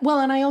 Yeah, well,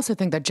 and I also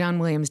think that John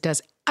Williams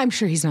does, I'm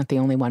sure he's not the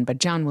only one, but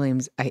John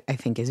Williams, I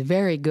think, is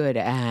very good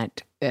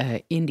at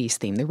Indy's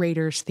theme, the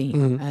Raiders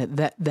theme,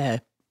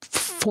 the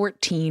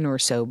 14 or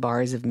so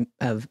bars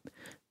of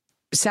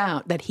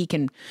sound that he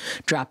can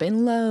drop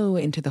in low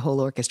into the whole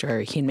orchestra, or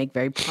he can make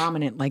very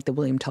prominent, like the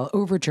William Tell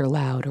Overture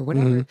loud or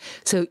whatever.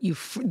 Mm-hmm. So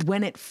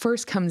when it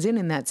first comes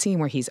in that scene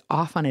where he's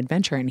off on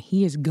adventure and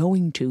he is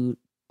going to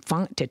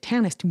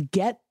Tanis to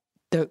get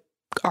the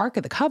Ark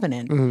of the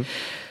Covenant,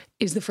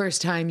 is the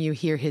first time you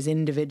hear his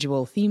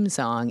individual theme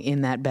song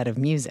in that bed of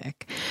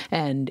music.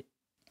 And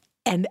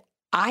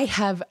I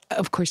have,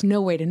 of course,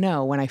 no way to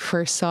know when I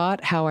first saw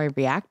it how I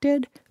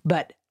reacted,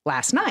 but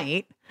last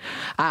night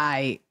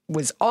I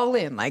was all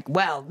in, like,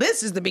 well,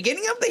 this is the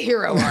beginning of the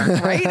hero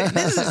arc, right? And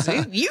this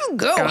is, you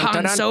go,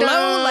 Han Solo.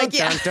 Like,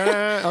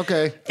 yeah.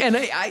 Okay.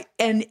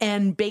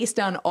 And based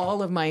on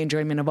all of my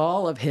enjoyment of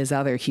all of his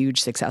other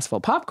huge successful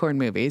popcorn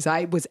movies,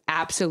 I was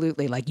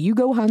absolutely like, you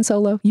go, Han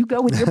Solo, you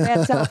go with your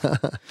bad self.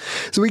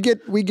 So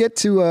we get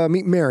to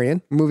meet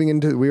Marion.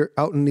 We're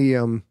out in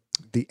the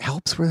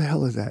Alps. Where the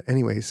hell is that?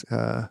 Anyways,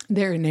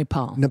 they're in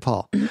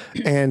Nepal.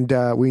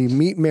 And we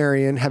meet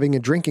Marion having a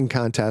drinking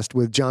contest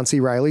with John C.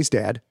 Reilly's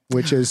dad,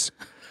 which is,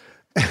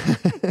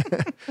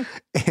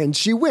 and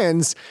she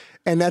wins.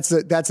 And that's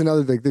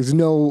another thing. There's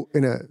no,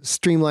 in a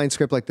streamlined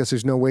script like this,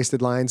 there's no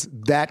wasted lines.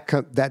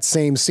 That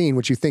same scene,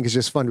 which you think is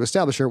just fun to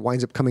establish her,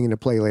 winds up coming into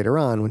play later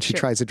on when she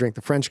tries to drink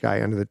the French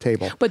guy under the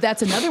table. But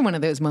that's another one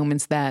of those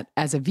moments that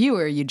as a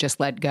viewer, you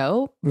just let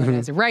go. But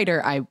as a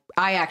writer, I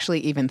actually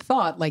even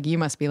thought, like, you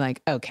must be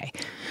like, okay,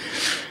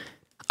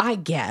 I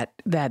get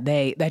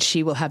that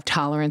she will have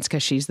tolerance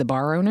because she's the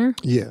bar owner.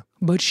 Yeah.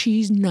 But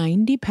she's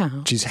 90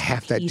 pounds. She's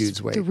half that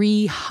dude's weight.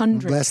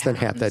 300 Less than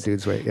half that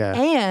dude's weight, yeah.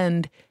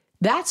 And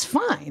that's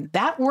fine.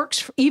 That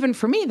works. Even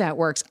for me, that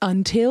works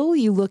until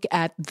you look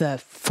at the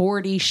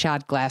 40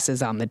 shot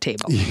glasses on the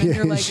table. And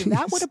you're like,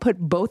 that would have put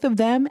both of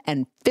them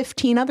and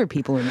 15 other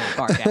people in that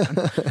bar down.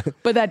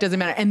 But that doesn't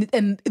matter.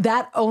 And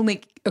that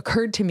only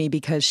occurred to me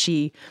because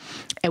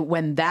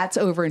when that's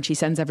over and she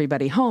sends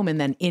everybody home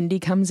and then Indy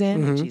comes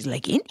in and she's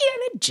like, Indiana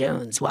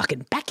Jones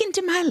walking back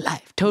into my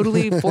life.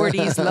 Totally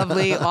 40s,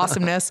 lovely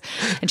awesomeness.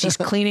 And she's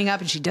cleaning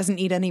up and she doesn't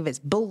eat any of his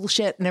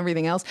bullshit and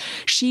everything else.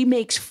 She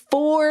makes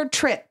 4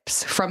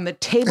 trips from the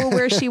table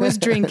where she was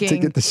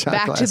drinking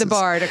back to the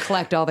bar to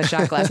collect all the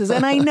shot glasses.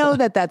 And I know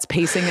that that's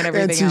pacing and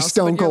everything else. And she's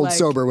stone cold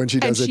sober when she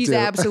does it too. And she's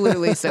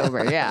absolutely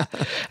sober, yeah.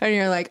 And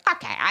you're like,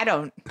 okay, I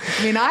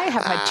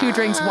have had 2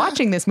 drinks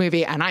watching this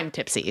movie and I'm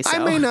tipsy. So. I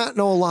may not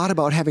know a lot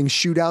about having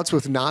shootouts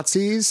with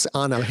Nazis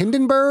on a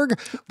Hindenburg,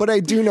 but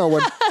I do know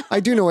what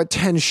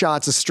 10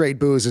 shots of straight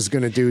booze is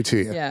going to do to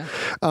you. Yeah.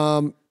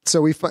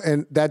 So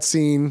and that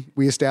scene,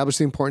 we established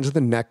the importance of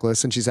the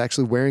necklace, and she's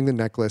actually wearing the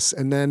necklace,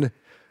 and then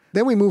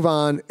we move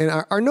on, and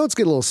our notes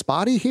get a little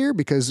spotty here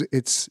because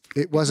we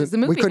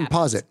couldn't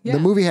pause it. Yeah. The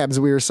movie happens,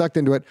 we were sucked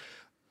into it.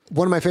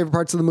 One of my favorite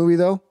parts of the movie,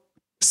 though,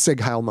 Sig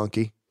Heil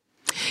Monkey.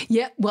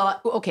 Yeah, well,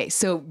 okay,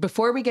 so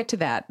before we get to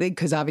that,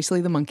 because obviously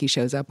the monkey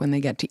shows up when they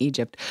get to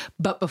Egypt,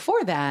 but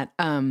before that,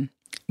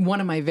 one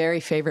of my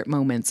very favorite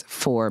moments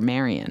for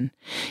Marion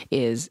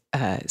is,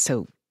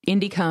 so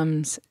Indy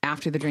comes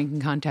after the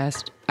drinking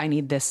contest. I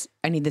need this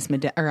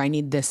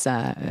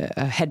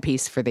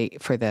headpiece for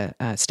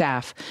the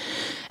staff,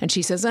 and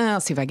she says,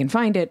 "I'll see if I can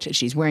find it."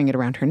 She's wearing it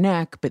around her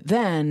neck, but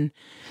then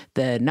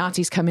the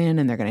Nazis come in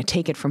and they're going to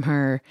take it from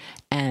her,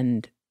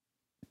 and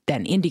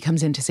then Indy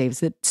comes in to save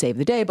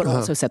the day, but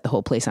also set the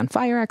whole place on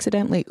fire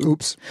accidentally.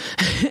 Oops.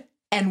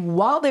 And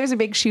while there's a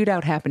big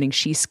shootout happening,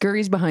 she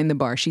scurries behind the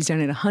bar. She's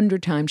done it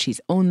 100 times.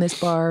 She's owned this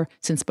bar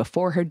since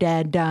before her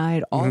dad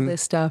died, all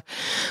this stuff.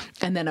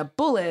 And then a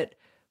bullet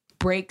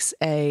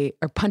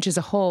punches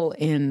a hole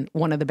in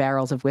one of the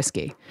barrels of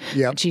whiskey.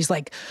 Yep. And she's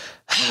like,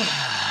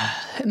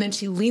 and then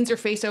she leans her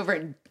face over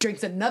and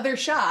drinks another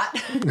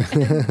shot. And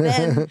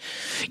then,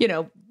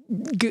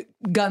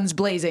 guns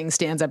blazing,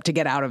 stands up to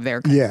get out of there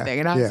kind of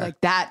thing. And I was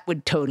like, that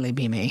would totally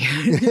be me.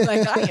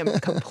 Like, I am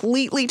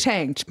completely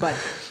tanked, but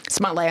it's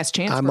my last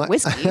chance for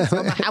whiskey, so I'm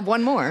going to have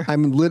one more.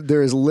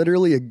 There is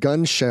literally a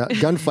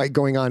gunfight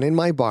going on in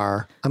my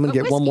bar. I'm going to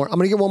get one more. I'm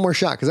going to get one more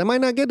shot because I might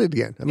not get it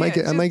again. I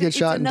might get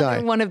shot and die.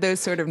 One of those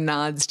sort of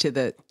nods to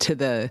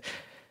the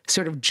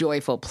sort of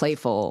joyful,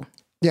 playful.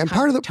 Yeah, and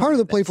part of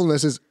the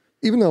playfulness is,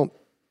 even though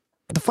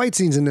the fight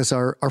scenes in this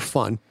are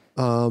fun,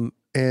 but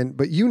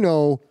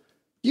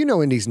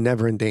Indy's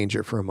never in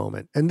danger for a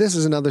moment. And this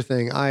is another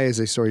thing I, as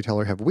a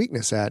storyteller, have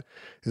weakness at,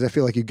 is I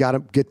feel like you got to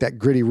get that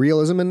gritty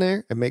realism in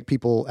there and make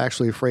people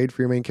actually afraid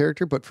for your main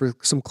character. But for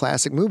some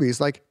classic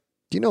movies, like,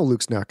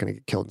 Luke's not going to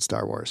get killed in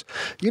Star Wars.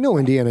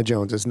 Indiana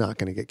Jones is not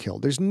going to get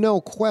killed. There's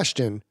no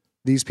question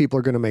these people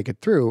are going to make it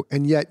through.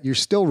 And yet you're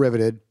still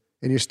riveted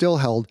and you're still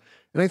held.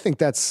 And I think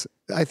there's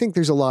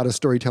a lot of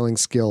storytelling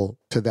skill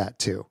to that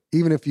too.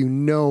 Even if you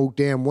know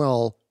damn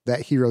well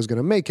that hero's going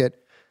to make it,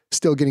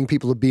 still getting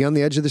people to be on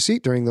the edge of the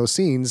seat during those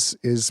scenes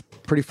is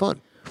pretty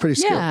fun, pretty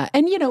skilled. Yeah,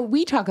 and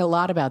we talk a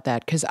lot about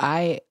that because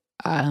I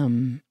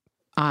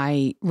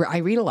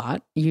read a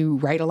lot. You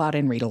write a lot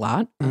and read a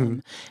lot,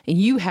 and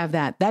you have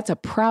that. That's a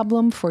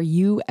problem for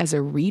you as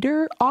a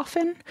reader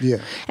often. Yeah,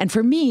 and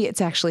for me,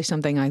 it's actually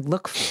something I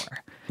look for.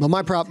 Well,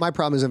 my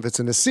problem is if it's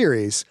in a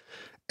series,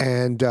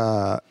 and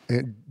Harry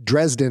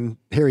Dresden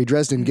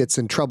gets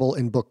in trouble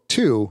in book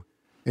 2.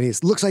 And he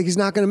looks like he's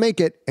not going to make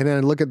it. And then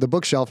I look at the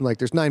bookshelf and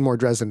there's 9 more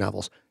Dresden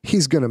novels.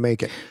 He's going to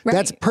make it. Right.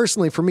 That's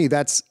personally for me,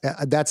 that's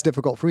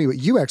difficult for me. But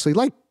you actually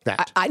like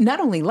that. I not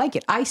only like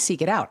it, I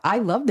seek it out. I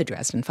love the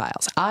Dresden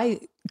Files.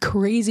 I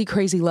crazy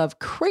love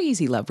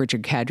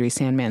Richard Kadri's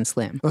Sandman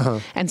Slim.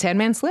 And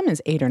Sandman Slim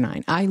is 8 or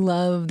 9. I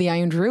love the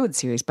Iron Druid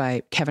series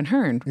by Kevin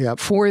Hearn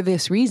for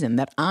this reason,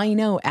 that I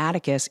know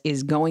Atticus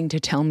is going to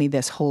tell me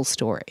this whole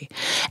story.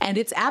 And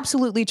it's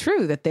absolutely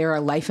true that there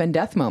are life and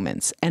death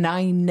moments. And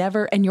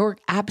and you're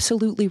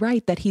absolutely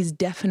right that he's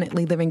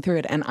definitely living through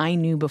it. And I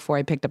knew before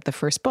I picked up the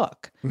first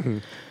book.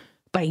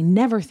 But I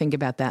never think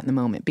about that in the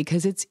moment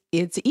because it's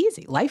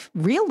easy.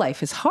 Real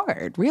life is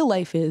hard. Real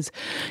life is,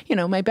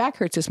 my back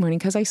hurts this morning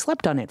because I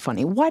slept on it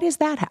funny. Why does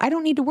that? I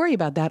don't need to worry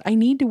about that. I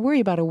need to worry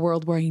about a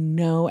world where I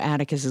know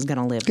Atticus is going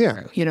to live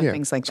through.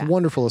 Things like that. It's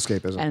wonderful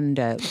escapism.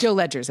 And Joe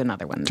Ledger's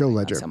another one. Joe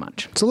Ledger. So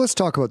much. So let's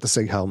talk about the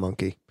Sig Heil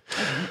monkey.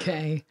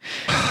 Okay.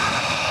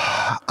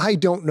 I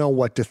don't know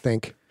what to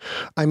think.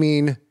 I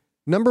mean,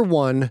 number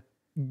one,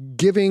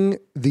 giving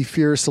the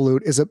Führer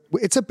salute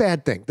it's a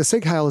bad thing. The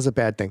Sig Heil is a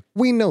bad thing.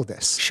 We know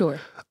this. Sure.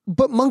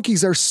 But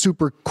monkeys are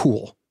super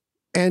cool.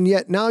 And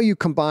yet now you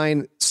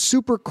combine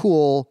super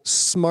cool,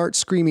 smart,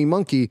 screaming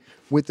monkey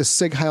with the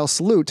Sig Heil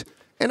salute.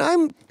 And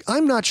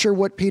I'm not sure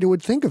what Peter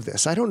would think of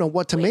this. I don't know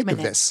what to make of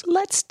this.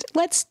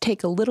 Let's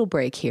take a little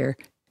break here.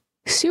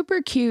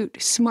 Super cute,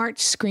 smart,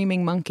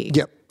 screaming monkey.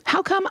 Yep.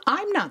 How come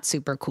I'm not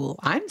super cool?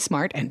 I'm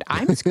smart and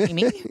I'm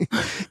screaming.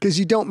 Because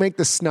you don't make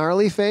the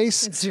snarly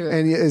face. It's true.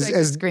 And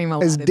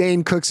as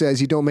Dane Cook says,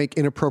 you don't make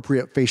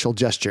inappropriate facial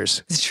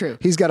gestures. It's true.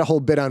 He's got a whole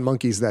bit on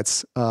monkeys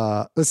that's,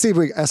 let's see if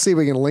we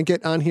can link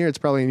it on here. It's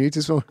probably in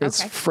YouTube.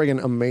 It's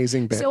friggin'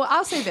 amazing bit. So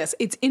I'll say this.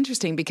 It's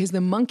interesting because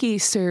the monkey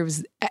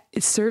serves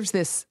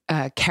this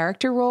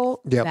character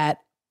role that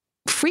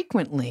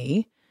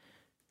frequently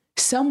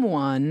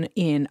someone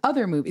in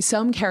other movies,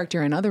 some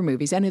character in other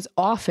movies, and is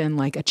often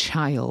like a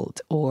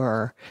child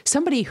or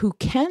somebody who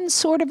can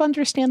sort of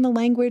understand the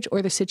language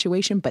or the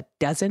situation, but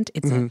doesn't.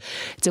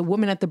 It's a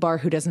woman at the bar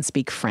who doesn't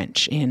speak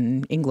French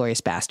in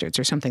Inglourious Bastards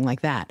or something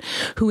like that,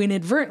 who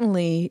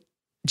inadvertently,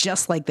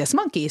 just like this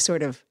monkey,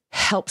 sort of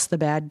helps the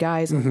bad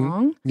guys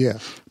along. Yeah.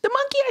 The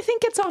monkey, I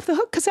think, gets off the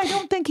hook because I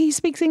don't think he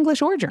speaks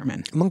English or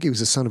German. The monkey was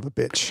a son of a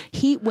bitch.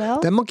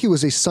 That monkey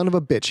was a son of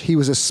a bitch. He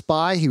was a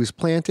spy. He was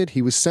planted.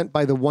 He was sent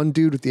by the one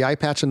dude with the eye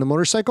patch on the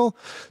motorcycle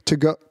to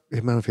go. I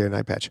don't know if he had an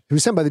eye patch. He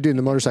was sent by the dude in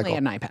the motorcycle. He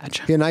had an eye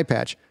patch. He had an eye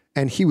patch.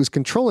 And he was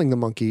controlling the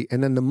monkey.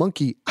 And then the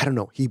monkey, I don't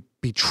know, he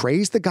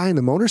betrays the guy in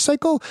the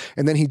motorcycle.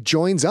 And then he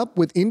joins up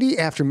with Indy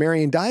after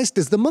Marion dies.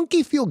 Does the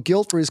monkey feel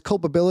guilt for his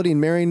culpability in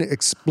Marion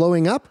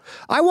blowing up?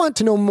 I want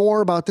to know more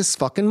about this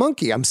fucking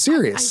monkey. I'm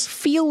serious. I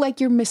feel like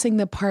you're missing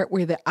the part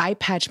where the eye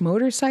patch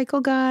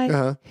motorcycle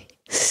guy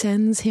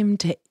sends him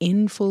to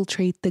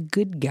infiltrate the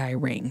good guy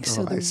ring.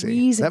 So the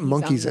reason that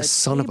monkey's a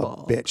son of a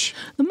bitch.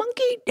 The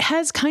monkey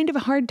has kind of a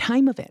hard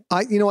time of it.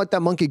 You know what?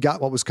 That monkey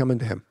got what was coming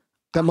to him.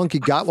 That monkey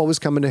got what was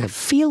coming to him. I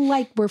feel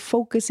like we're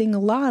focusing a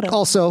lot on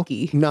also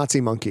monkey.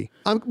 Nazi monkey.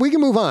 We can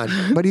move on,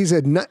 but he's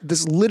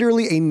this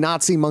literally a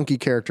Nazi monkey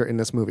character in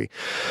this movie.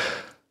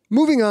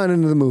 Moving on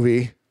into the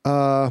movie,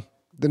 the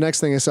next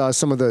thing I saw,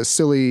 some of the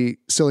silly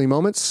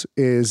moments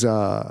is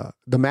the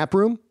map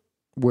room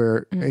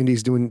where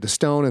Indy's doing the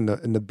stone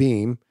and the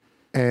beam,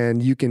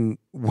 and you can,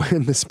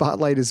 when the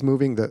spotlight is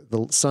moving,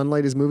 the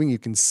sunlight is moving, you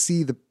can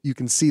see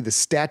the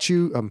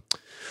statue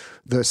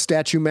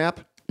map.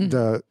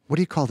 What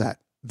do you call that?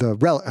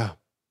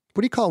 What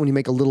do you call it when you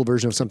make a little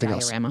version of something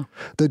else?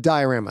 The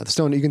diorama. The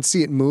stone. You can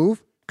see it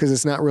move because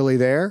it's not really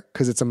there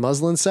because it's a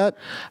muslin set.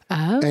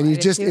 Oh, and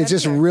it's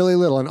just really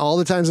little. And all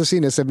the times I've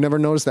seen this, I've never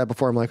noticed that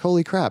before. I'm like,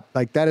 holy crap.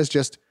 Like that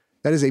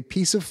is a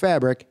piece of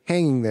fabric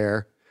hanging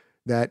there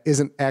that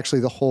isn't actually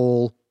the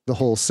whole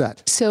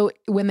set. So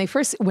when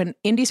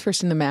Indy's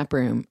first in the map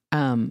room,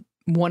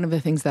 one of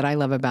the things that I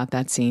love about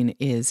that scene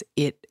is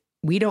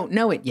we don't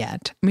know it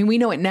yet. I mean, we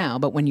know it now,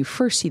 but when you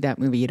first see that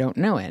movie, you don't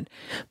know it.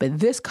 But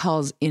this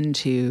calls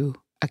into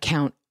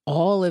account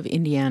all of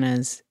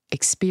Indiana's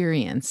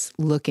experience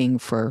looking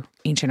for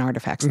ancient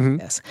artifacts like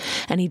this.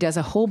 And he does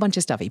a whole bunch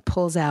of stuff. He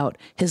pulls out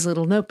his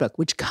little notebook,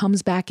 which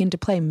comes back into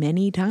play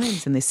many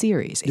times in the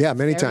series. Yeah,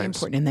 many times.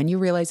 Important. And then you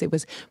realize it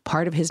was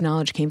part of his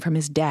knowledge came from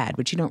his dad,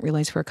 which you don't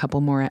realize for a couple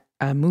more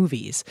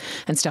movies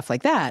and stuff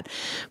like that.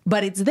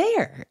 But it's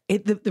there.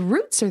 The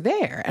roots are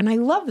there. And I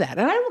love that.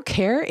 And I don't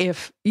care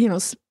if,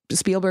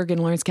 Spielberg and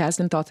Lawrence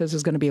Kasdan thought this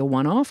was going to be a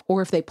one-off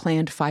or if they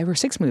planned 5 or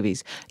 6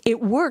 movies. It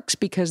works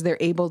because they're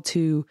able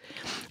to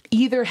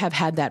either have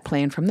had that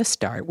plan from the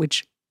start,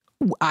 which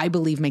I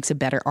believe makes a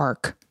better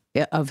arc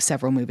of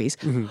several movies,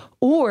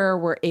 or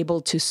we're able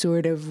to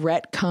sort of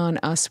retcon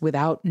us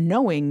without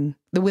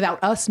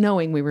us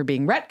knowing we were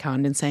being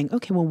retconned and saying,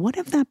 okay, well, what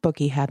if that book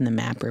he had in the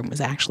map room was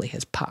actually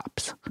his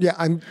pop's? Yeah,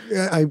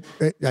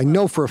 I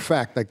know for a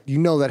fact, like,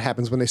 that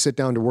happens when they sit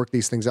down to work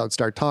these things out and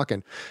start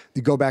talking.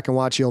 You go back and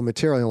watch the old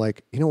material and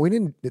like,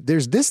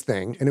 there's this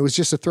thing and it was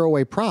just a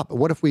throwaway prop.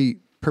 What if we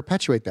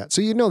perpetuate that?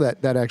 So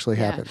that actually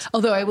happens.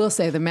 Although I will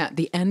say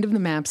the end of the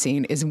map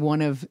scene is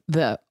one of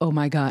the, oh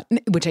my God,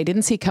 which I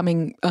didn't see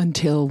coming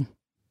until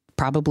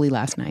probably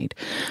last night.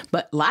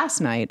 But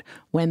last night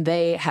when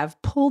they have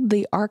pulled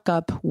the ark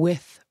up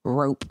with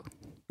rope,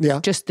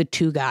 just the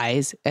 2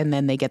 guys, and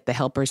then they get the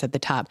helpers at the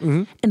top,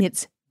 and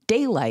it's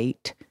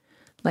daylight.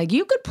 Like,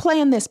 you could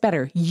plan this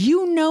better.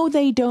 You know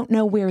they don't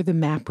know where the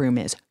map room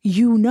is.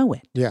 You know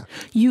it. Yeah.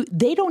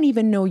 They don't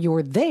even know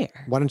you're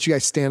there. Why don't you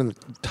guys stand on the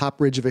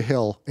top ridge of a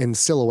hill in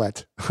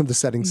silhouette of the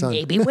setting sun?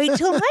 Maybe wait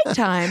till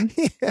nighttime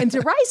and to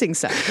rising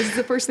sun. This is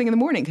the first thing in the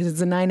morning because it's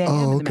a 9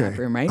 a.m. in the map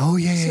room, right? Oh,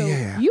 yeah.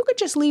 So you could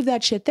just leave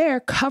that shit there,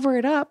 cover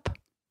it up,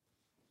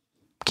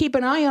 keep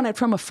an eye on it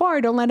from afar.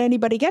 Don't let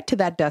anybody get to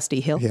that dusty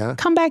hill. Yeah.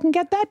 Come back and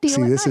get that deal.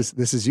 See,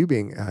 this is you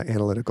being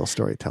analytical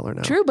storyteller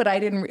now. True, but I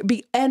didn't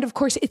be. And of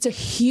course, it's a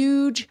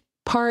huge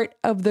part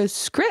of the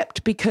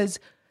script because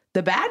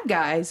the bad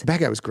guy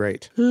was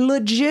great.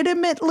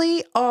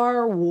 Legitimately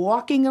are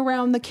walking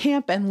around the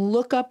camp and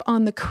look up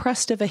on the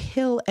crest of a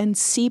hill and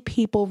see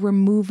people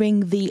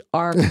removing the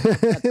Ark of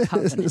the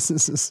Covenant.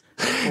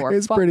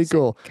 It's pretty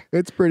cool.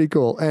 It's pretty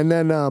cool. And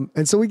then,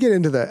 and so we get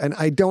into that, and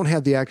I don't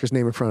have the actor's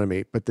name in front of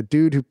me, but the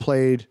dude who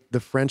played the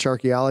French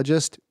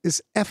archaeologist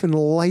is effing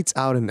lights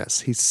out in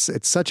this.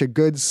 It's such a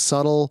good,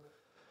 subtle,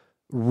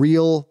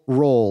 real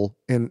role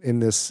in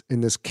this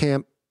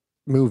camp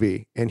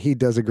movie, and he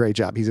does a great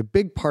job. He's a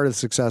big part of the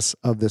success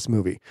of this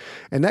movie.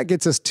 And that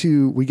gets us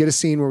to, we get a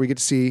scene where we get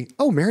to see,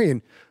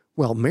 Marion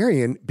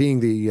being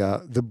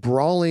the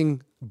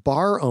brawling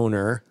bar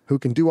owner who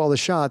can do all the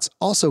shots,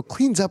 also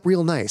cleans up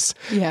real nice.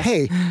 Yeah.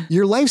 Hey,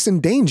 your life's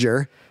in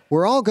danger.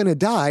 We're all going to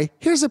die.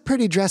 Here's a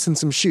pretty dress and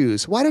some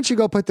shoes. Why don't you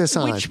go put this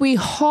on? Which we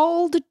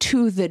hauled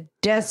to the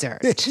desert.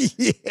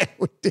 Yeah,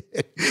 we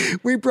did.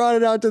 We brought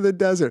it out to the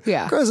desert.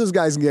 Yeah. Of course, those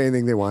guys can get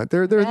anything they want.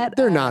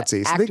 They're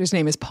Nazis. Actor's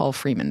name is Paul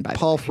Freeman, by the way.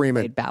 Paul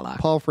Freeman. Balak.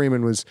 Paul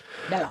Freeman was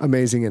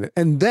amazing in it.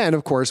 And then,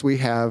 of course, we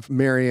have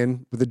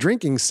Marion with the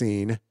drinking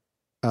scene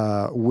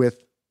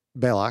with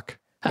Balak.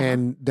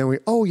 And then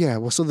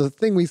so the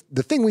thing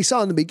we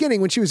saw in the beginning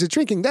when she was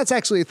drinking, that's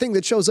actually a thing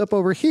that shows up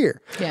over here.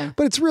 Yeah.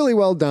 But it's really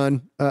well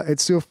done.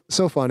 It's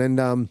so fun.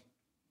 And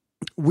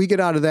we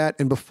get out of that.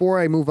 And before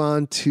I move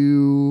on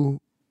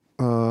to,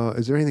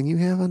 is there anything you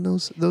have on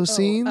those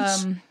scenes?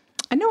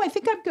 I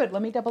think I'm good.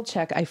 Let me double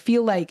check. I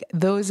feel like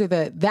those are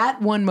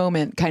that one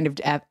moment kind of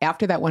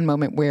after that one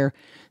moment where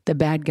the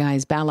bad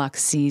guys, Balak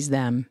sees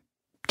them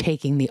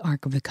taking the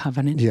Ark of the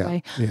Covenant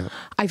away. Yeah.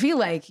 I feel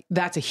like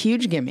that's a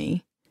huge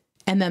gimme.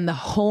 And then the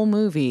whole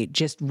movie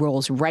just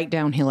rolls right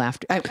downhill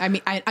after. I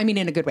mean,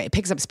 in a good way. It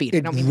picks up speed.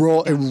 It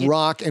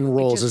rock and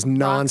rolls is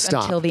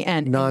nonstop until the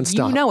end.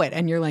 Nonstop. You know it,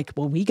 and you're like,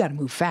 well, we got to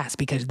move fast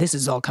because this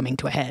is all coming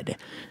to a head.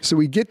 So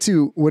we get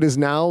to what is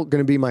now going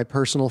to be my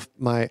personal.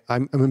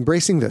 I'm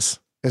embracing this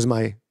as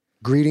my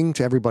greeting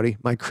to everybody,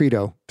 my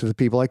credo to the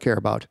people I care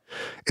about.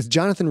 It's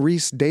Jonathan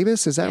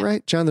Rhys-Davies. Is that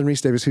right? Jonathan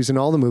Rhys-Davies, who's in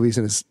all the movies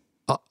and is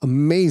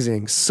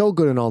amazing, so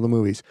good in all the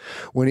movies.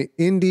 When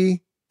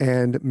Indy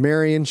and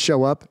Marion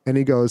show up and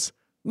he goes,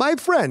 "My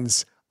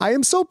friends, I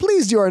am so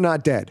pleased you are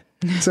not dead."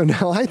 So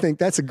now I think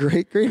that's a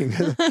great greeting.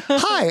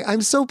 Hi,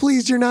 I'm so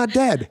pleased you're not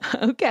dead.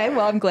 Okay,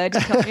 well, I'm glad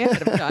you told me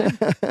ahead of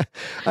time.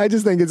 I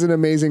just think it's an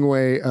amazing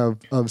way of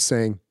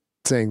saying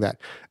that.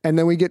 And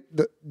then we get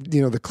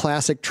the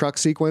classic truck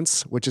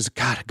sequence, which is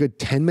a good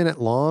 10-minute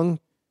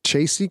long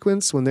chase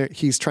sequence when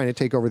he's trying to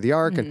take over the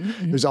Ark, and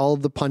there's all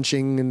of the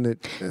punching and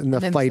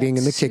the fighting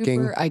and the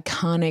kicking. Super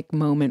iconic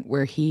moment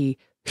where he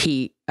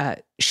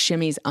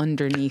shimmies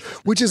underneath,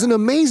 which is an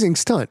amazing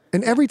stunt.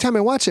 And every time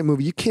I watch that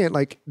movie, you can't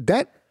like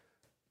that.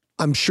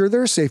 I'm sure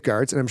there are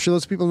safeguards, and I'm sure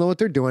those people know what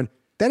they're doing.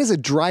 That is a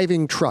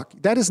driving truck.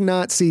 That is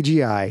not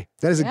CGI.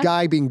 That is a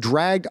guy being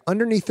dragged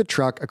underneath the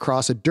truck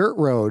across a dirt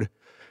road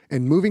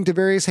and moving to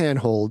various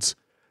handholds.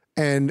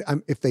 And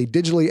if they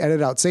digitally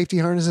edit out safety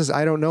harnesses,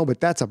 I don't know,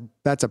 but that's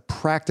a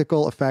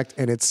practical effect,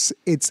 and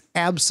it's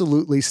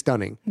absolutely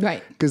stunning.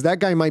 Right. Because that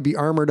guy might be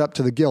armored up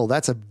to the gill.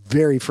 That's a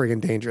very friggin'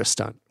 dangerous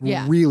stunt.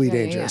 Yeah. Really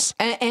dangerous.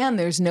 Yeah. And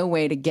there's no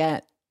way to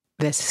get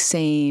this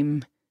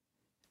same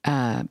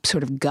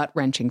sort of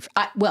gut-wrenching.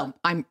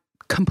 I'm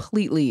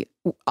completely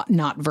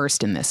not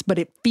versed in this, but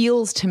it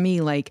feels to me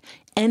like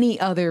any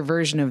other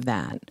version of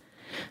that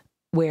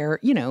where,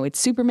 it's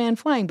Superman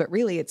flying, but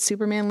really it's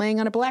Superman laying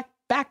on a black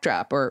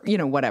backdrop or,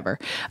 whatever.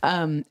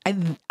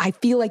 I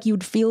feel like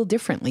you'd feel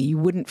differently. You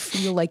wouldn't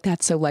feel like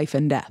that's so life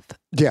and death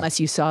unless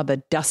you saw the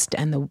dust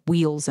and the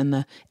wheels and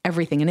the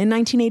everything. And in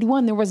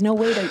 1981, there was no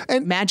way to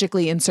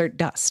magically insert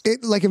dust.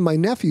 Like if my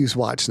nephews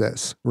watch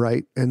this,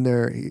 right? And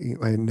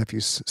my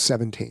nephew's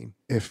 17.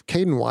 If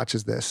Caden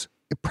watches this,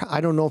 I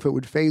don't know if it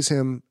would faze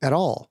him at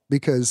all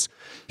because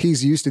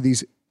he's used to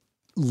these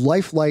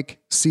lifelike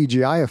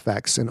CGI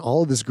effects and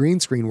all of this green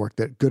screen work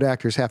that good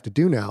actors have to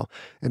do now.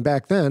 And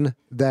back then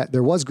that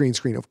there was green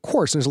screen, of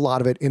course, there's a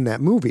lot of it in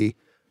that movie,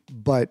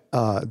 but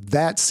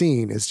that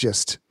scene is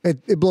just,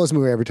 it blows me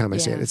away every time I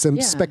see it. It's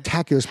a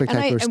spectacular stunt.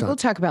 And we'll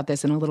talk about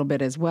this in a little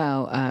bit as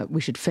well. We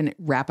should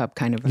wrap up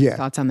kind of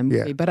thoughts on the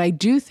movie, but I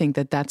do think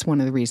that that's one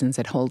of the reasons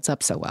it holds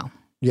up so well.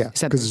 Yeah.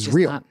 Because it's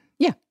real.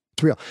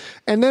 It's real.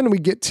 And then we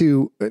get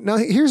to, now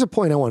here's a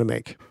point I want to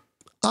make.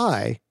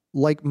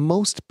 Like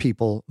most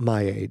people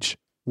my age,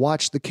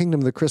 watched The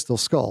Kingdom of the Crystal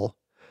Skull,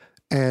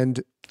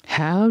 and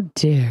how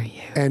dare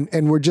you?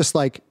 And we're just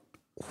like,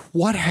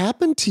 what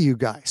happened to you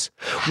guys?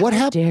 What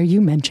happened? Dare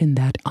you mention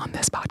that on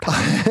this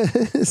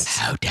podcast?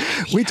 How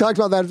dare you? We talked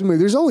about that in the movie.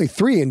 There's only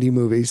 3 indie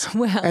movies.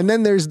 Well. And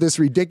then there's this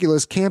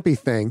ridiculous campy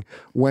thing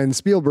when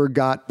Spielberg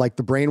got like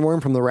the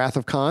brainworm from The Wrath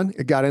of Khan.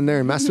 It got in there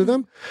and messed with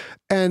him.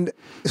 And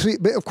so,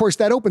 but of course,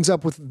 that opens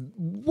up with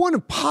one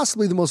of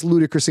possibly the most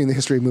ludicrous in the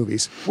history of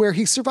movies, where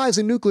he survives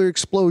a nuclear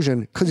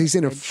explosion because he's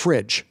in a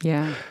fridge.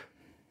 Yeah.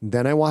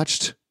 Then I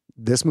watched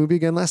this movie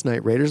again last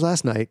night, Raiders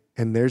last night,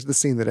 and there's the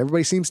scene that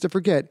everybody seems to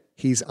forget.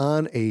 He's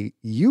on a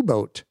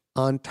U-boat,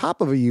 on top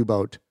of a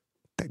U-boat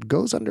that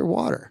goes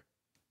underwater,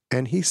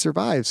 and he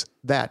survives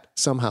that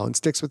somehow and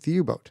sticks with the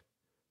U-boat.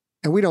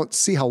 And we don't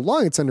see how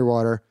long it's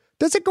underwater.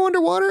 Does it go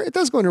underwater? It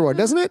does go underwater,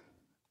 doesn't it?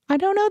 I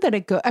don't know that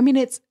it go. I mean,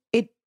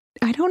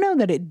 I don't know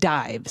that it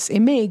dives. It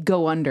may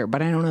go under,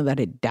 but I don't know that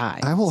it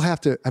dives. I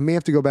may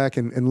have to go back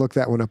and look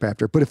that one up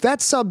after. But if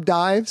that sub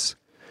dives,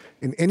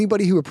 and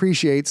anybody who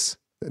appreciates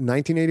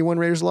 1981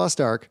 Raiders of the Lost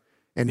Ark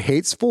and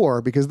hates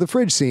 4 because of the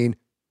fridge scene,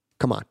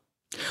 come on.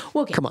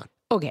 Okay. Come on.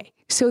 Okay.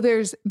 So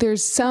there's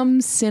some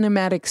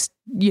cinematic,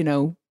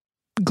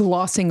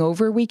 glossing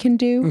over we can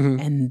do. Mm-hmm.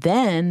 And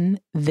then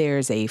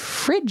there's a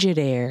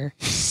Frigidaire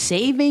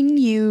saving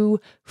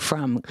you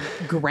from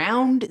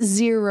ground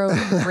zero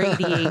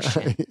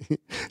radiation.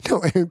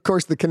 No, and of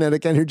course the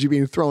kinetic energy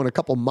being thrown a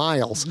couple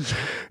miles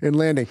and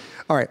landing.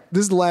 All right.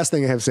 This is the last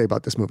thing I have to say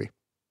about this movie.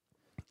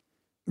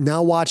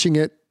 Now watching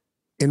it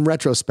in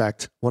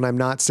retrospect, when I'm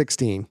not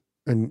 16,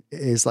 and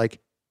is like,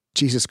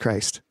 Jesus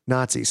Christ,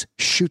 Nazis,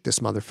 shoot this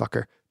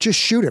motherfucker. Just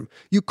shoot him.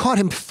 You caught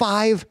him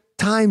 5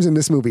 times in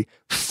this movie.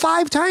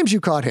 5 times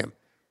you caught him.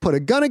 Put a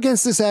gun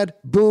against his head,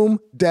 boom,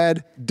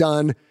 dead,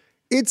 done.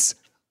 It's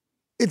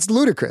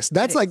ludicrous.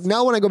 That's like,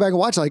 now when I go back and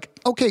watch, like,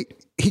 okay,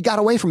 he got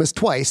away from us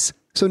twice,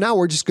 so now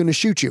we're just going to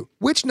shoot you.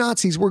 Which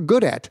Nazis were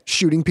good at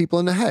shooting people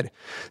in the head?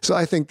 So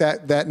I think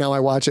that now I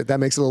watch it,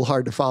 that makes it a little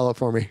hard to follow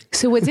for me.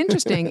 So what's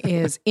interesting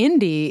is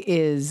Indy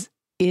is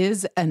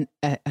a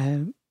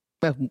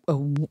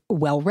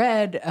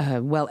well-read,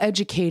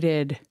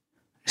 well-educated,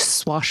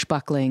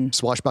 swashbuckling.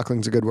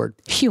 Swashbuckling's a good word.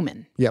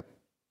 Human. Yep.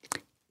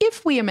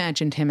 If we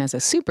imagined him as a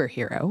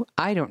superhero,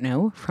 I don't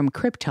know, from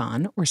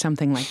Krypton or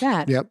something like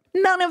that, Yep.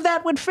 None of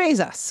that would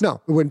faze us.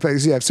 No, it wouldn't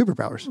phase you. Have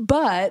superpowers.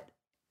 But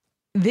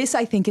this,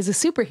 I think, is a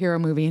superhero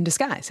movie in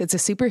disguise. It's a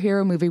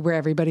superhero movie where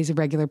everybody's a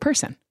regular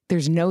person.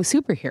 There's no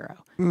superhero.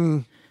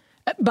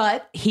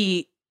 But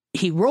he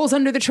rolls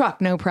under the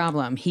truck, no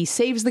problem. He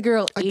saves the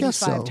girl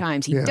 85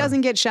 times. He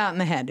doesn't get shot in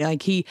the head.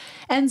 Like, he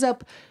ends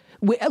up,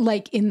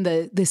 like in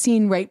the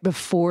scene right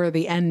before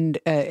the end,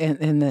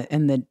 and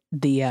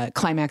the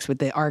climax with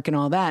the arc and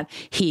all that,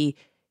 he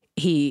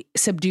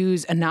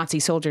subdues a Nazi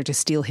soldier to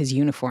steal his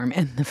uniform,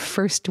 and the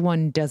first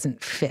one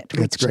doesn't fit.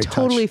 It's great.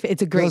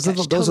 It's a great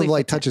touch. Those are the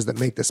light touches that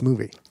make this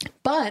movie.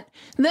 But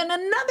then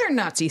another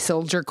Nazi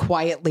soldier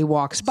quietly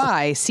walks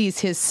by, sees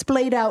his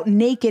splayed out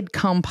naked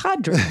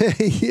compadre,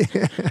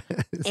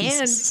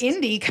 and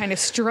Indy kind of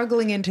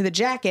struggling into the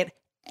jacket.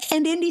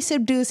 And Indy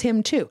subdues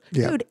him too.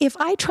 Yeah. Dude, if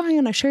I try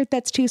on a shirt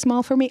that's too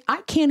small for me,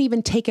 I can't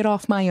even take it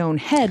off my own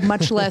head,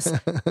 much less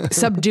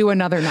subdue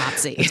another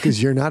Nazi. It's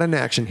because you're not an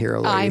action hero,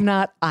 lady. I'm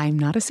not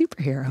a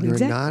superhero.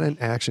 You're not an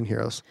action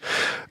hero.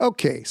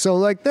 Okay, so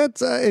like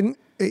that's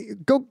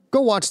go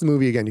watch the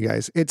movie again, you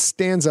guys. It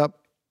stands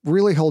up,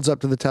 really holds up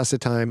to the test of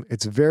time.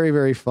 It's very,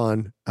 very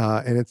fun,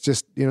 and it's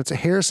just it's a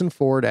Harrison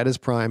Ford at his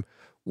prime,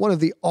 one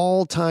of the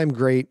all-time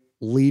great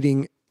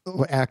leading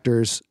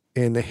actors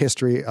in the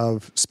history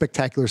of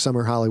spectacular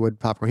summer Hollywood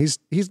popcorn. He's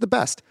the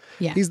best.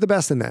 Yeah. He's the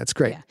best in that. It's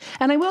great. Yeah.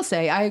 And I will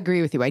say, I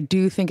agree with you. I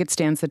do think it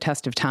stands the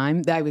test of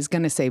time. I was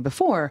going to say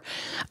before,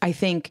 I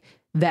think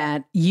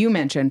that you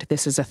mentioned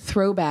this is a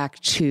throwback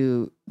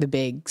to the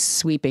big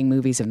sweeping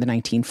movies of the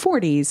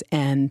 1940s,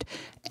 and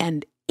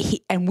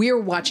we're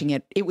watching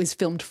it. It was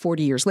filmed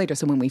 40 years later.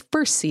 So when we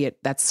first see it,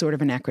 that's sort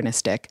of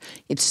anachronistic.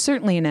 It's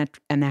certainly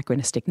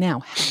anachronistic now.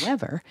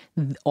 However,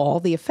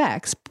 all the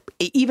effects,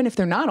 even if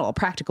they're not all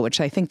practical,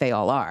 which I think they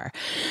all are,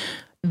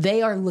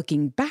 they are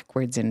looking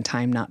backwards in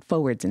time, not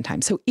forwards in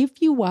time. So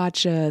if you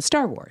watch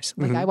Star Wars,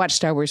 like I watched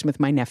Star Wars with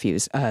my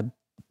nephews a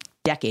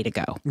decade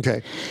ago.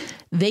 Okay.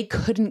 They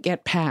couldn't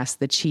get past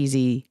the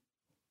cheesy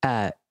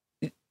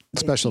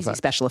special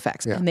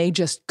effects. Yeah. And they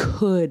just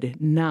could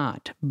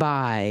not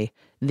buy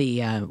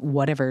the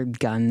whatever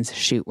guns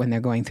shoot when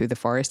they're going through the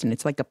forest, and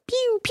it's like a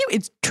pew pew.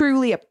 It's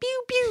truly a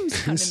pew pew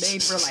sound, and they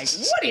were like,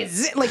 "What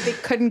is it?" Like they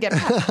couldn't get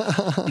past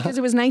it because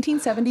it was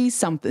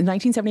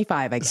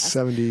 1975, I guess.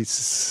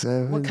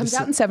 77. What comes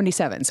out in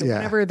 77? So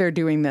whenever they're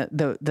doing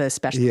the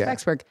special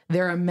effects work,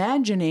 they're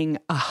imagining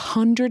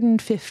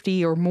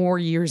 150 or more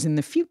years in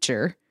the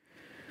future.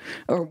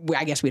 Or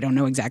I guess we don't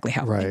know exactly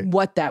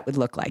what that would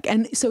look like.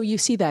 And so you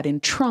see that in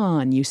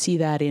Tron, you see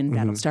that in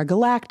Battlestar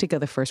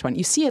Galactica, the first one.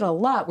 You see it a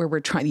lot where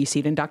you see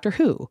it in Doctor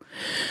Who.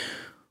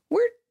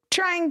 We're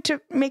trying to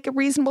make a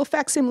reasonable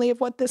facsimile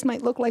of what this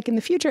might look like in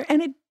the future,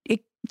 and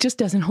it just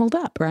doesn't hold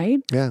up,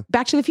 right? Yeah.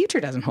 Back to the Future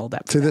doesn't hold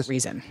up for that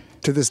reason.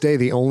 To this day,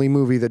 the only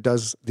movie that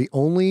does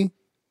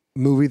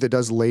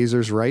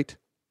lasers right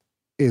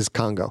is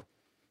Congo.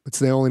 It's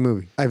the only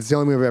movie. It's the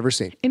only movie I've ever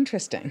seen.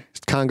 Interesting.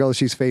 Congo,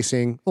 she's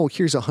facing,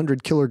 here's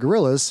 100 killer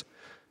gorillas.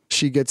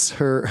 She gets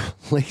her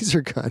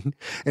laser gun,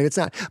 and it's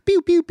not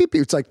pew, pew, pew,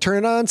 pew. It's like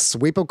turn it on,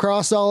 sweep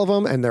across all of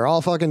them, and they're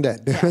all fucking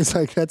dead. Yeah. It's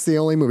like, that's the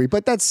only movie.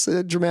 But that's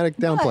a dramatic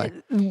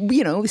downplay.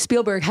 But,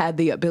 Spielberg had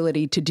the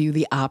ability to do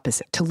the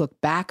opposite, to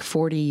look back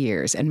 40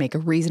 years and make a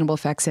reasonable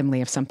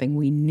facsimile of something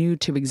we knew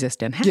to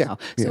exist and how. Yeah.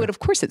 So of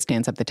course it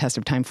stands up the test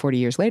of time 40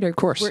 years later. Of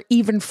course. We're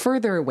even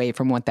further away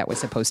from what that was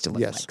supposed to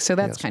look like. So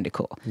that's kind of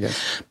cool.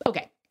 Yes.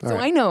 Okay. So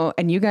I know,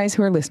 and you guys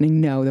who are listening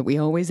know that we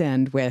always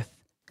end with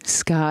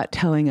Scott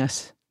telling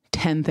us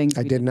 10 things.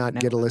 I did not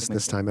get a list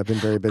this time. I've been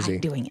very busy.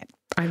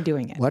 I'm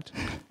doing it. What?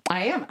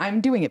 I am.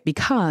 I'm doing it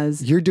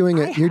because you're doing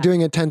it. You're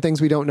doing it 10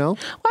 things we don't know.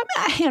 Well,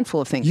 I'm a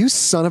handful of things. You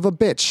son of a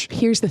bitch.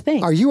 Here's the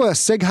thing. Are you a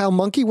Sig Heil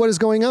monkey? What is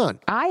going on?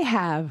 I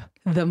have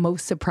the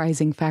most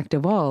surprising fact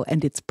of all,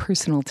 and it's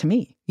personal to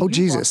me. Oh, you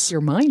Jesus. lost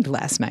your mind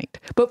last night.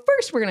 But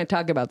first, we're going to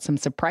talk about some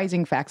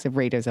surprising facts of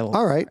Raiders of the Lost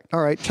Ark.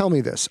 All right. Tell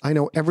me this. I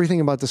know everything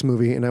about this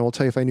movie, and I will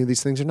tell you if I knew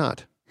these things or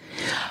not.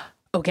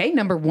 Okay,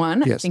 number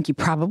one, yes. I think you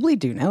probably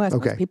do know, as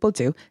most people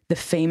do, the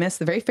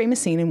very famous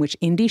scene in which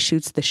Indy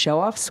shoots the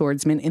show-off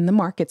swordsman in the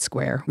market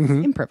square was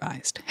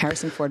improvised.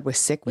 Harrison Ford was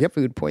sick with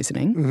food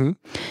poisoning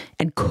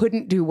and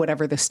couldn't do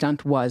whatever the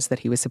stunt was that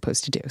he was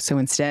supposed to do. So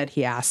instead,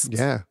 he asks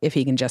if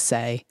he can just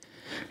say,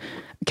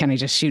 can I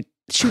just shoot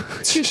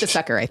the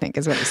sucker, I think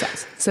is what he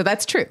says. So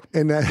that's true.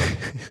 And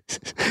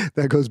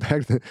that goes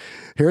back to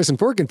Harrison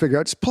Ford can figure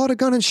out, just pull out a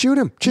gun and shoot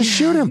him. Just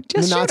shoot him.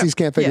 The Nazis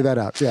can't figure that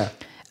out. Yeah.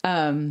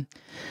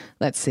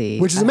 Let's see.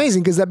 Which is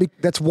amazing because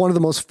that's one of the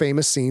most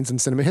famous scenes in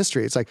cinema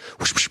history. It's like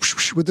whoosh, whoosh,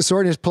 whoosh, with the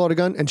sword and just pull out a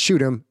gun and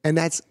shoot him. And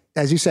that's,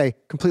 as you say,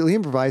 completely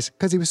improvised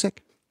because he was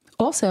sick.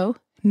 Also,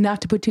 not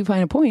to put too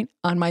fine a point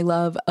on my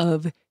love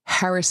of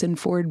Harrison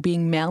Ford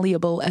being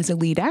malleable as a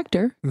lead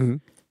actor,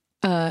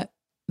 the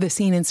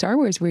scene in Star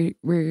Wars where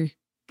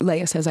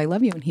Leia says, I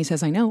love you, and he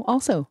says, I know,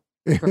 also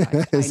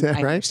improvised. Is that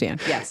I right?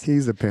 understand. Yes.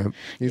 He's a pimp.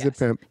 He's a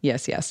pimp.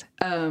 Yes.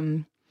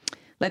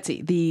 Let's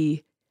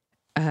see.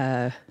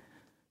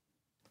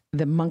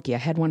 The monkey. I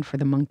had one for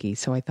the monkey,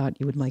 so I thought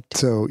you would like to.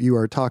 So you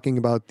are talking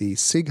about the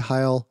Sig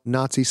Heil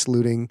Nazi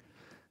saluting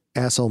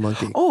asshole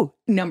monkey. Oh,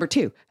 number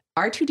 2,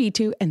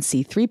 R2-D2 and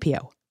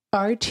C-3PO.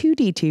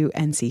 R2-D2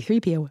 and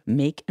C-3PO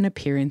make an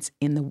appearance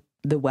in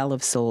the Well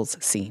of Souls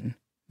scene.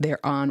 They're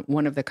on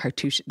one of the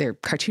cartouches. Their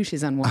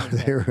cartouches on one of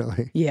them. They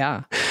really?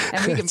 Yeah.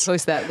 And we can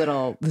post that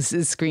little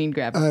screen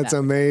grab. That's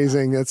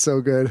amazing. That's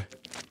so good.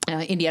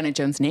 Indiana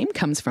Jones' name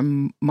comes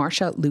from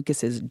Marsha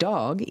Lucas's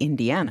dog,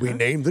 Indiana. We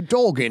named the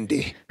dog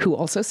Indy. Who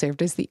also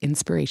served as the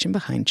inspiration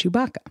behind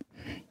Chewbacca.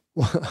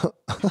 Well,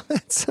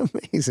 that's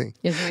amazing.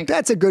 Isn't it?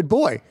 That's a good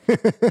boy.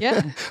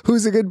 Yeah.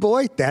 Who's a good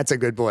boy? That's a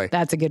good boy.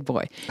 That's a good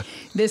boy.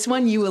 This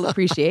one you will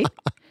appreciate.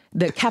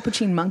 The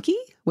Capuchin monkey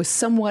was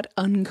somewhat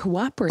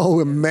uncooperative.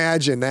 Oh,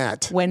 imagine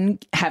that. When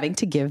having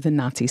to give the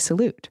Nazi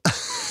salute.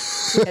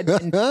 He had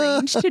been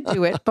trained to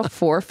do it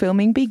before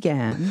filming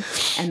began,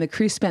 and the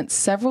crew spent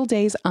several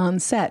days on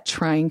set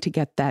trying to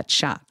get that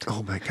shot.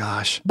 Oh my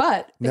gosh.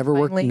 But never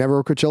worked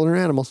with children or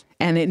animals.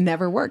 And it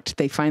never worked.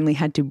 They finally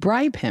had to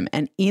bribe him.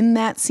 And in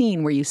that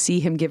scene where you see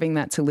him giving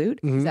that salute,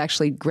 he's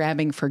actually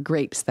grabbing for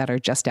grapes that are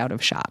just out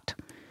of shot.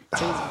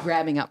 So he's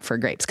grabbing up for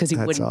grapes because he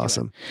wouldn't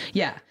awesome. do it.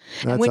 Yeah.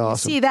 That's and when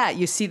awesome.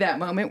 you see that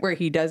moment where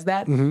he does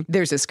that,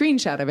 there's a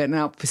screenshot of it, and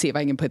I'll see if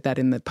I can put that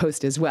in the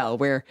post as well,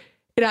 where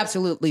it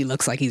absolutely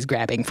looks like he's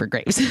grabbing for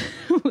grapes,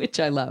 which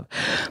I love.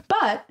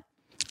 But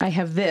I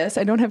have this.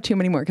 I don't have too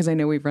many more because I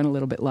know we've run a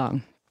little bit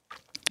long.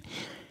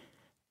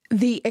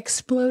 The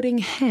exploding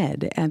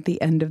head at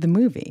the end of the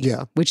movie,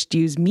 which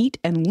used meat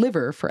and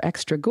liver for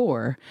extra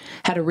gore,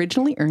 had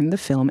originally earned the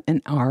film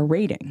an R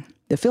rating.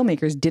 The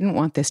filmmakers didn't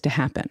want this to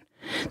happen.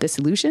 The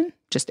solution?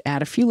 Just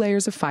add a few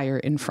layers of fire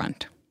in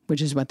front,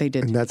 which is what they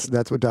did. And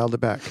that's what dialed it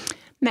back.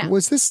 Now,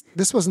 was this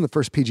wasn't the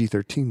first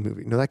PG-13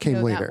 movie? No, that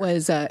came later. That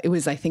was it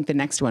was, I think, the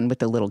next one with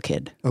the little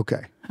kid.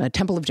 Okay.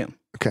 Temple of Doom.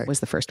 Okay. Was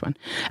the first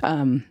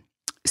one.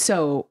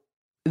 So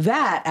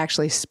that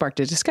actually sparked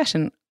a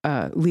discussion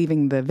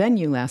leaving the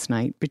venue last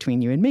night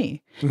between you and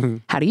me.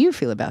 How do you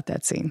feel about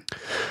that scene?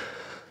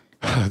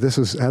 This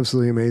was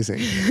absolutely amazing.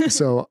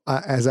 So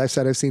as I've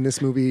said, I've seen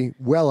this movie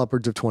well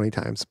upwards of 20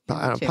 times,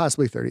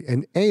 possibly 30.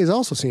 And A has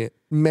also seen it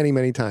many,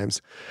 many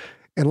times.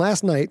 And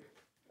last night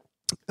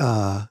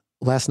I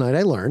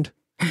learned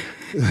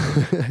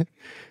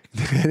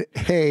that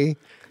A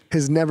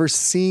has never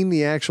seen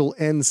the actual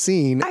end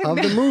scene of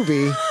the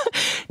movie.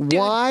 Dude,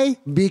 why?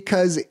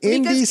 Because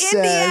Indy says...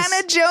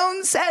 Indiana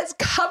Jones says,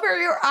 cover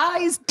your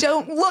eyes,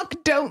 don't look,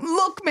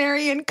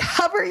 Marion,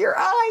 cover your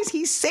eyes.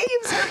 He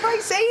saves her by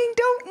saying,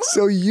 don't look.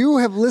 So you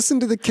have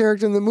listened to the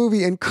character in the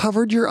movie and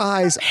covered your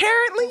eyes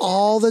apparently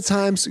all the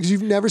time because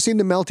you've never seen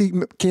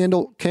the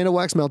candle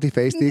wax melty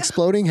face, the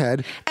exploding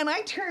head. And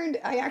I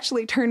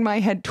actually turned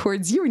my head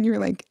towards you and you were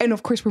like, and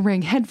of course we're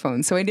wearing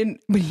headphones, so I didn't,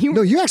 but you...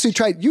 No, you actually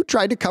tried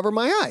to cover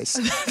my eyes.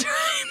 That's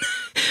right.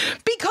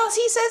 Because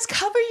Because he says,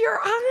 cover your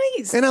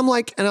eyes. And I'm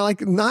like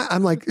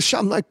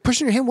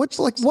pushing your hand.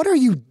 What are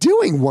you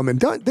doing, woman?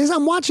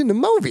 I'm watching the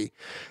movie.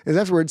 And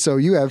afterwards, so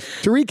you have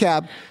to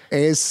recap.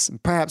 As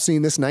perhaps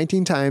seen this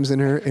 19 times in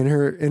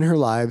her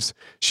lives,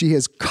 she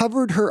has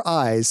covered her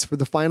eyes for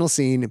the final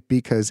scene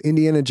because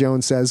Indiana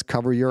Jones says,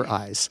 "Cover your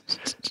eyes."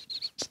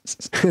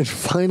 And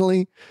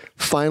finally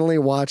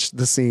watched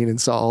the scene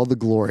and saw all the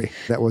glory.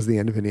 That was the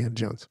end of Indiana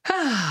Jones.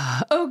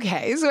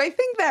 Okay, so I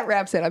think that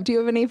wraps it up. Do you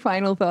have any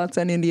final thoughts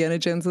on Indiana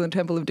Jones and the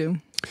Temple of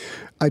Doom?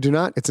 I do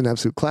not. It's an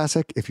absolute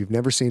classic. If you've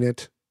never seen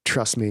it,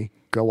 trust me,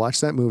 go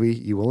watch that movie.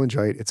 You will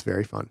enjoy it. It's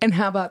very fun. And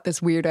how about this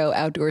weirdo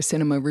outdoor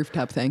cinema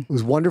rooftop thing? It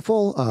was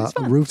wonderful.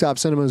 Rooftop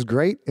cinema is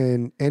great.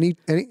 And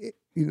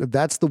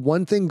that's the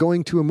one thing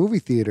going to a movie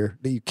theater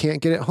that you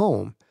can't get at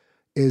home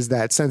is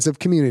that sense of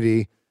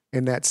community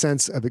and that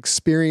sense of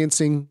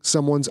experiencing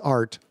someone's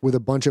art with a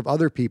bunch of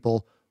other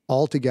people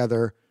all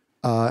together.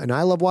 And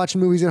I love watching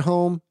movies at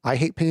home. I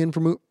hate paying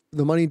for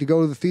the money to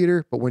go to the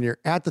theater, but when you're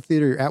at the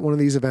theater, you're at one of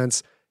these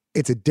events,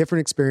 it's a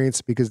different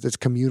experience because it's a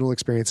communal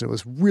experience, and it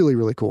was really,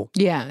 really cool.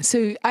 Yeah.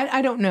 So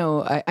I don't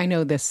know. I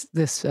know this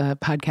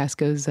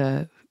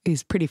podcast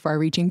is pretty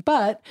far-reaching,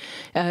 but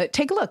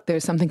take a look.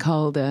 There's something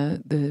called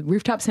the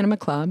Rooftop Cinema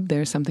Club.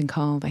 There's something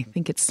called, I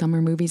think it's Summer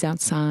Movies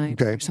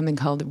Outside. Okay. There's something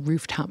called the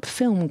Rooftop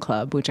Film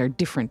Club, which are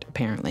different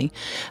apparently.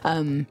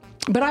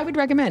 But I would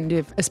recommend,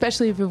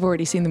 especially if you've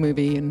already seen the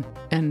movie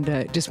and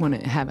just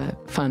want to have a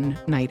fun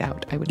night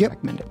out, I would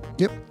recommend it.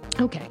 Yep.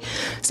 Okay,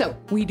 so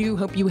we do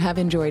hope you have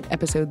enjoyed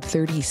episode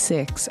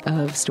 36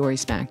 of Story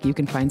Smack. You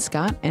can find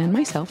Scott and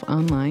myself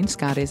online.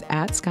 Scott is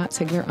at Scott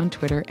Sigler on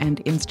Twitter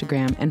and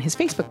Instagram, and his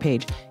Facebook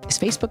page is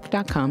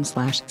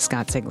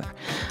facebook.com/Scott Sigler.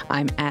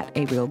 I'm at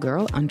A Real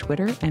Girl on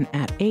Twitter and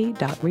at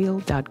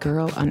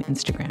a.real.girl on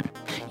Instagram.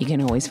 You can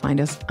always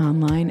find us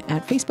online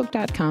at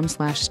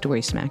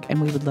facebook.com/Story Smack,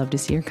 and we would love to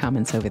see your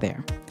comments over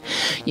there.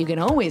 You can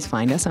always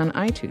find us on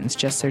iTunes.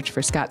 Just search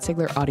for Scott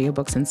Sigler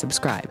Audiobooks and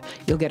subscribe.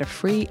 You'll get a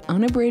free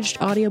unabridged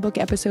audiobook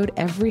episode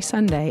every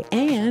Sunday,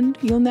 and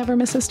you'll never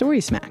miss a Story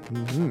Smack.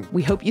 Mm-hmm.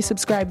 We hope you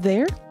subscribe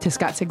there to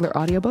Scott Sigler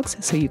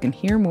Audiobooks so you can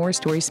hear more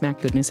Story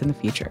Smack goodness in the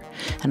future.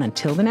 And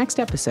until the next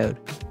episode,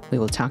 we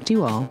will talk to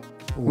you all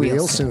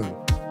real soon.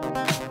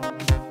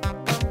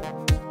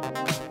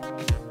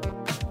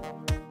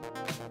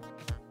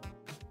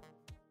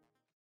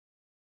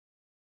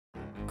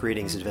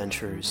 Greetings,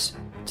 adventurers.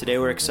 Today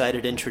we're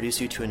excited to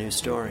introduce you to a new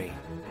story,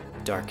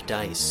 Dark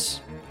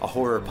Dice, a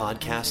horror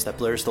podcast that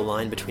blurs the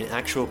line between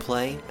actual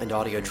play and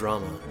audio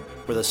drama,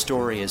 where the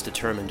story is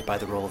determined by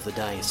the roll of the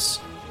dice.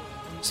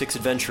 6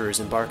 adventurers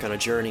embark on a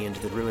journey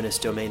into the ruinous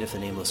domain of the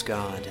Nameless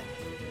God.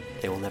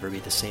 They will never be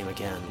the same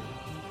again.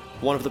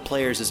 One of the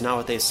players is not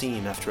what they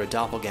seem after a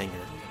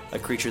doppelganger, a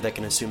creature that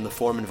can assume the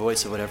form and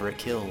voice of whatever it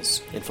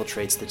kills,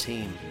 infiltrates the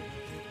team.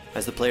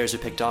 As the players are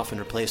picked off and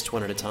replaced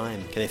one at a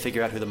time, can they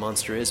figure out who the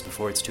monster is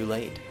before it's too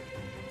late?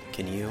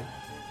 Can you?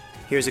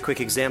 Here's a quick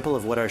example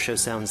of what our show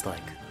sounds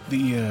like.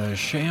 The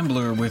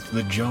shambler with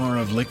the jar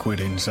of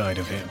liquid inside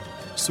of him.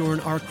 Soren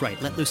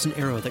Arkwright let loose an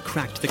arrow that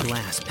cracked the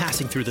glass,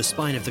 passing through the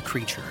spine of the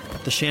creature.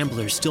 The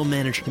shambler still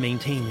managed to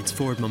maintain its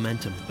forward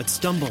momentum, but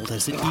stumbled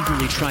as it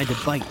eagerly tried to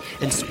bite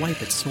and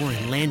swipe at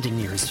Soren, landing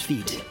near his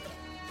feet.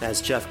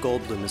 As Jeff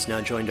Goldblum has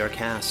now joined our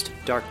cast,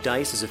 Dark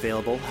Dice is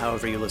available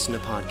however you listen to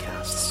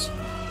podcasts.